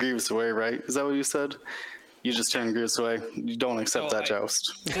turn your Grievous away, right? Is that what you said? You just turn Grievous away. You don't accept that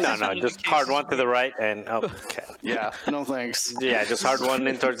joust. No, just hard one to the right and okay. Yeah, no thanks. Yeah, just hard one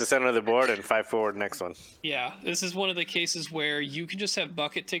in towards the center of the board and 5 forward next one. Yeah, this is one of the cases where you can just have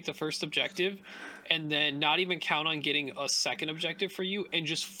Bucket take the first objective and then not even count on getting a second objective for you, and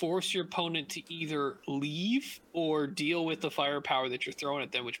just force your opponent to either leave or deal with the firepower that you're throwing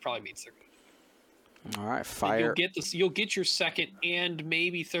at them, which probably means they're good. All right, fire. You'll get your second and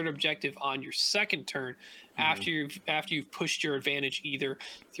maybe third objective on your second turn after you've pushed your advantage either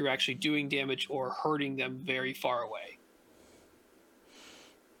through actually doing damage or hurting them very far away.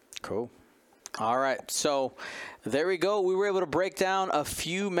 Cool. All right, so there we go. We were able to break down a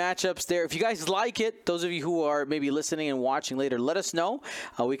few matchups there. If you guys like it, those of you who are maybe listening and watching later, let us know.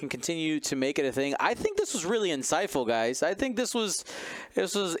 We can continue to make it a thing. I think this was really insightful, guys. I think this was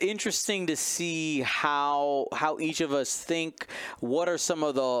interesting to see how each of us think. What are some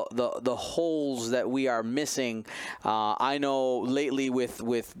of the holes that we are missing? I know lately with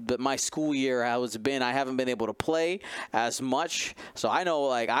my school year, I haven't been able to play as much. So I know,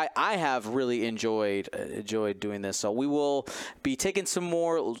 like, I have really enjoyed doing this. So we will be taking some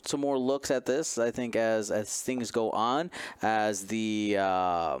more looks at this, I think, as things go on, as the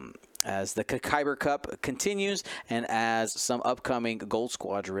Kyber Cup continues, and as some upcoming Gold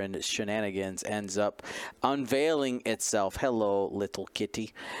Squadron shenanigans ends up unveiling itself. Hello, little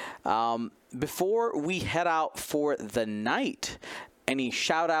kitty. Before we head out for the night, any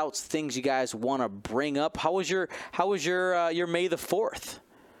shout outs, things you guys want to bring up? How was your May the 4th?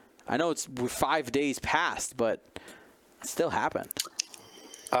 I know we're 5 days past, but it still happened.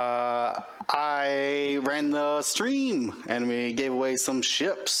 I ran the stream, and we gave away some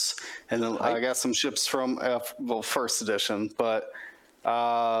ships, and I got some ships from first edition, but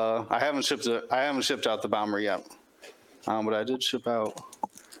I haven't shipped out the bomber yet. But I did ship out,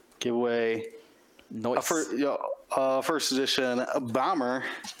 give away a first edition bomber,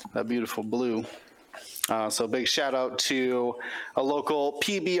 that beautiful blue. So big shout out to a local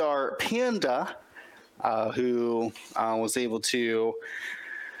PBR Panda who was able to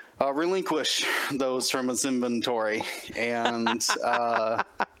relinquish those from his inventory and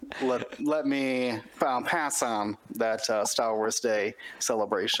let me pass on that Star Wars Day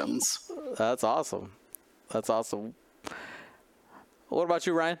celebrations. That's awesome. That's awesome. What about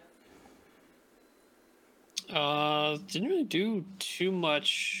you, Ryan? Didn't really do too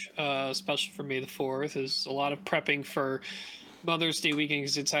much special for May the 4th. There's a lot of prepping for Mother's Day weekend,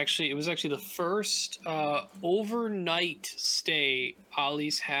 because it was actually the first overnight stay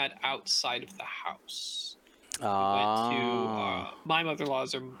Ollie's had outside of the house. We went to my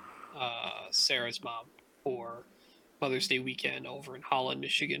mother-in-law's Sarah's mom for Mother's Day weekend over in Holland,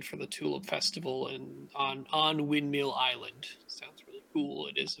 Michigan, for the Tulip Festival and on Windmill Island. Sounds really cool.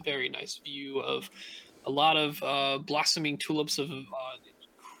 It is a very nice view of a lot of blossoming tulips of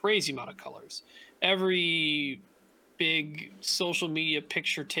crazy amount of colors. Every big social media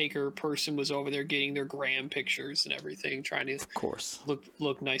picture taker person was over there getting their gram pictures and everything, trying to, of course,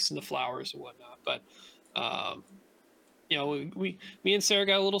 look nice in the flowers and whatnot. But me and Sarah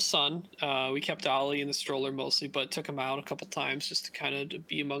got a little sun. We kept Ollie in the stroller mostly, but took him out a couple times just to kind of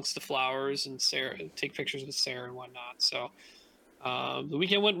be amongst the flowers and take pictures with Sarah and whatnot. So the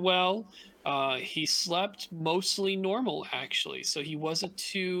weekend went well. He slept mostly normal, actually, so he wasn't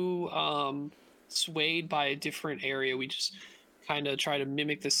too swayed by a different area. We just kind of try to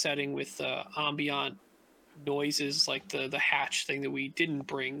mimic the setting with ambient noises, like the hatch thing that we didn't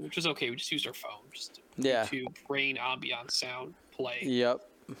bring, which was okay. We just used our phone just to rain ambient sound play. Yep.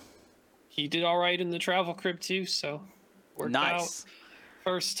 He did all right in the travel crib too, so worked nice. out.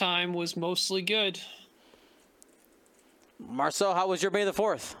 First time was mostly good. Marcel, how was your May the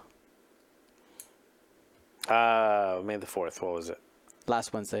 4th? May the 4th. What was it?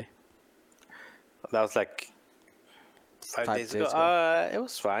 Last Wednesday. That was like 5 days ago. It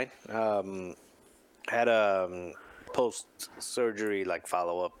was fine. Had a post-surgery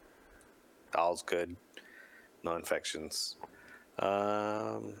follow-up all's good, no infections.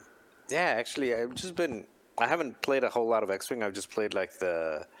 Yeah, actually, I haven't played a whole lot of X-Wing. I've just played like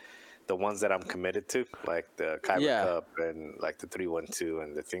the ones that I'm committed to, like the Kyber Cup and like the 312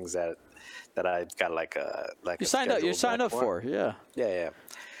 and the things that I got like you signed up for. Yeah. Yeah.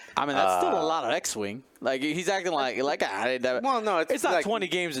 I mean, that's still a lot of X-Wing. Like, he's acting like well, no, it's not like, 20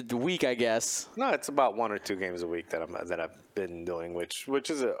 games a week, I guess. No, it's about 1 or 2 games a week that I've been doing, which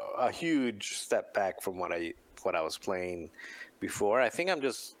is a huge step back from what I was playing before. I think I'm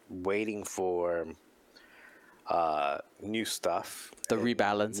just waiting for new stuff, the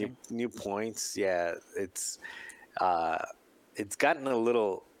rebalancing, new points. Yeah, it's gotten a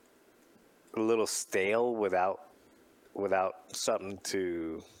little stale without something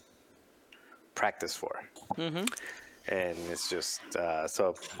to practice for. Mm-hmm. And it's just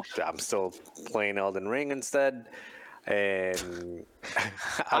so I'm still playing Elden Ring instead, and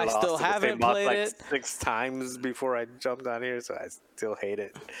I still haven't played it 6 times before I jumped on here, so I still hate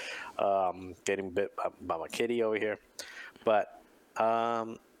it. Getting bit by my kitty over here, but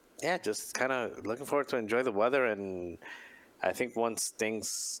yeah, just kind of looking forward to enjoy the weather, and I think once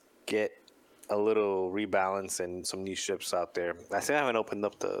things get a little rebalance and some new ships out there. I still haven't opened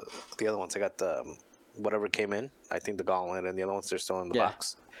up the other ones. I got the whatever came in. I think the Gauntlet and the other ones, they're still in the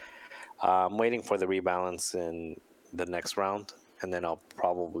box. I'm waiting for the rebalance in the next round, and then I'll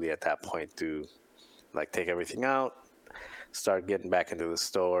probably at that point do like take everything out, start getting back into the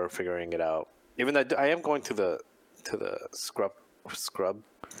store, figuring it out. Even though I am going to the scrub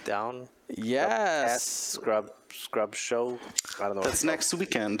down. Yes. Scrub show. I don't know. That's next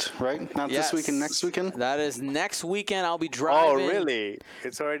weekend, right? Not this weekend, next weekend? That is next weekend. I'll be driving. Oh, really?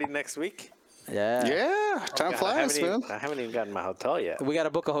 It's already next week? Yeah. Yeah. Time flies, man. I haven't even gotten my hotel yet. We got to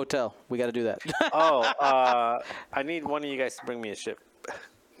book a hotel. We got to do that. I need one of you guys to bring me a ship.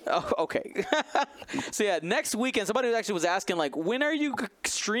 Oh, okay. So yeah, next weekend, somebody actually was asking, like, when are you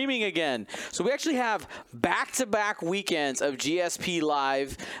streaming again? So we actually have back-to-back weekends of GSP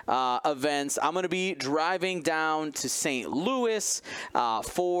Live events. I'm going to be driving down to St. Louis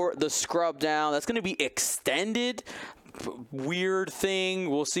for the Scrub Down. That's going to be extended. Weird thing.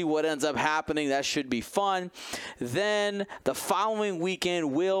 We'll see what ends up happening. That should be fun. Then the following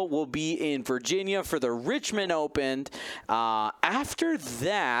weekend, will be in Virginia for the Richmond Open. After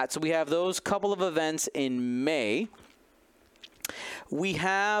that, so we have those couple of events in May. We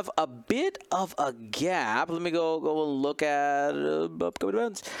have a bit of a gap. Let me go and look at upcoming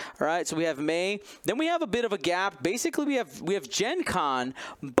events. All right, so we have May. Then we have a bit of a gap. Basically, we have Gen Con,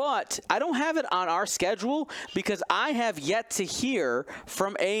 but I don't have it on our schedule because I have yet to hear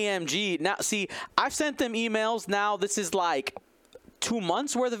from AMG. Now, see, I've sent them emails now. This is like 2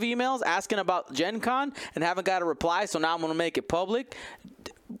 months worth of emails asking about Gen Con and haven't got a reply, so now I'm going to make it public.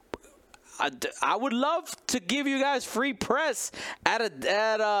 I would love to give you guys free press at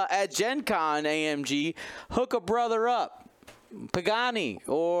Gen Con, AMG. Hook a brother up, Pagani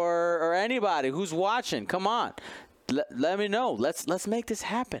or anybody who's watching. Come on, let me know. Let's make this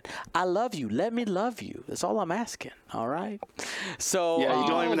happen. I love you. Let me love you. That's all I'm asking. All right. So yeah, you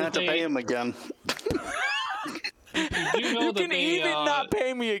don't even have to pay him again. You can even not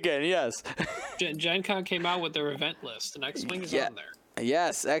pay me again. Yes. Gen Con came out with their event list, and X-Wing is on there.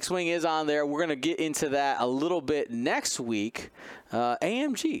 Yes, X-Wing is on there. We're gonna get into that a little bit next week.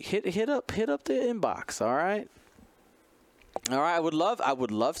 AMG, hit up the inbox. All right. I would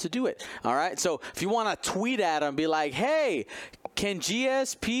love to do it. All right. So if you want to tweet at them, be like, hey, can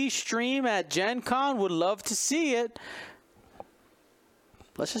GSP stream at Gen Con? Would love to see it.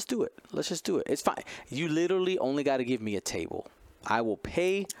 Let's just do it. It's fine. You literally only got to give me a table. I will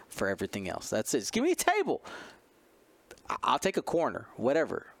pay for everything else. That's it. Just give me a table. I'll take a corner,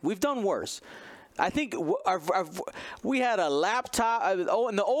 whatever. We've done worse. I think we had a laptop. In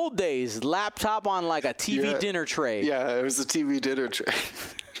the old days, laptop on like a TV dinner tray. Yeah, it was a TV dinner tray.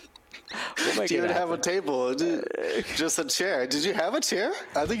 You didn't have a table, just a chair. Did you have a chair?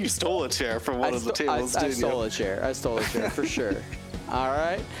 I think you stole a chair from one of the tables. I stole a chair for sure. All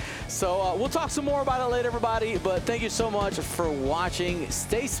right. So we'll talk some more about it later, everybody. But thank you so much for watching.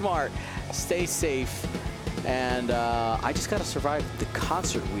 Stay smart. Stay safe. And I just got to survive the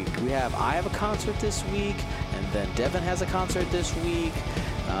concert week. I have a concert this week, and then Devin has a concert this week.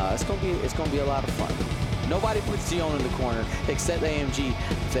 It's gonna be a lot of fun. Nobody puts Dion in the corner except AMG.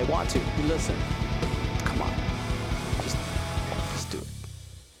 If they want to, listen. Come on, just do it.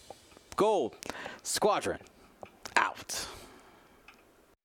 Gold Squadron.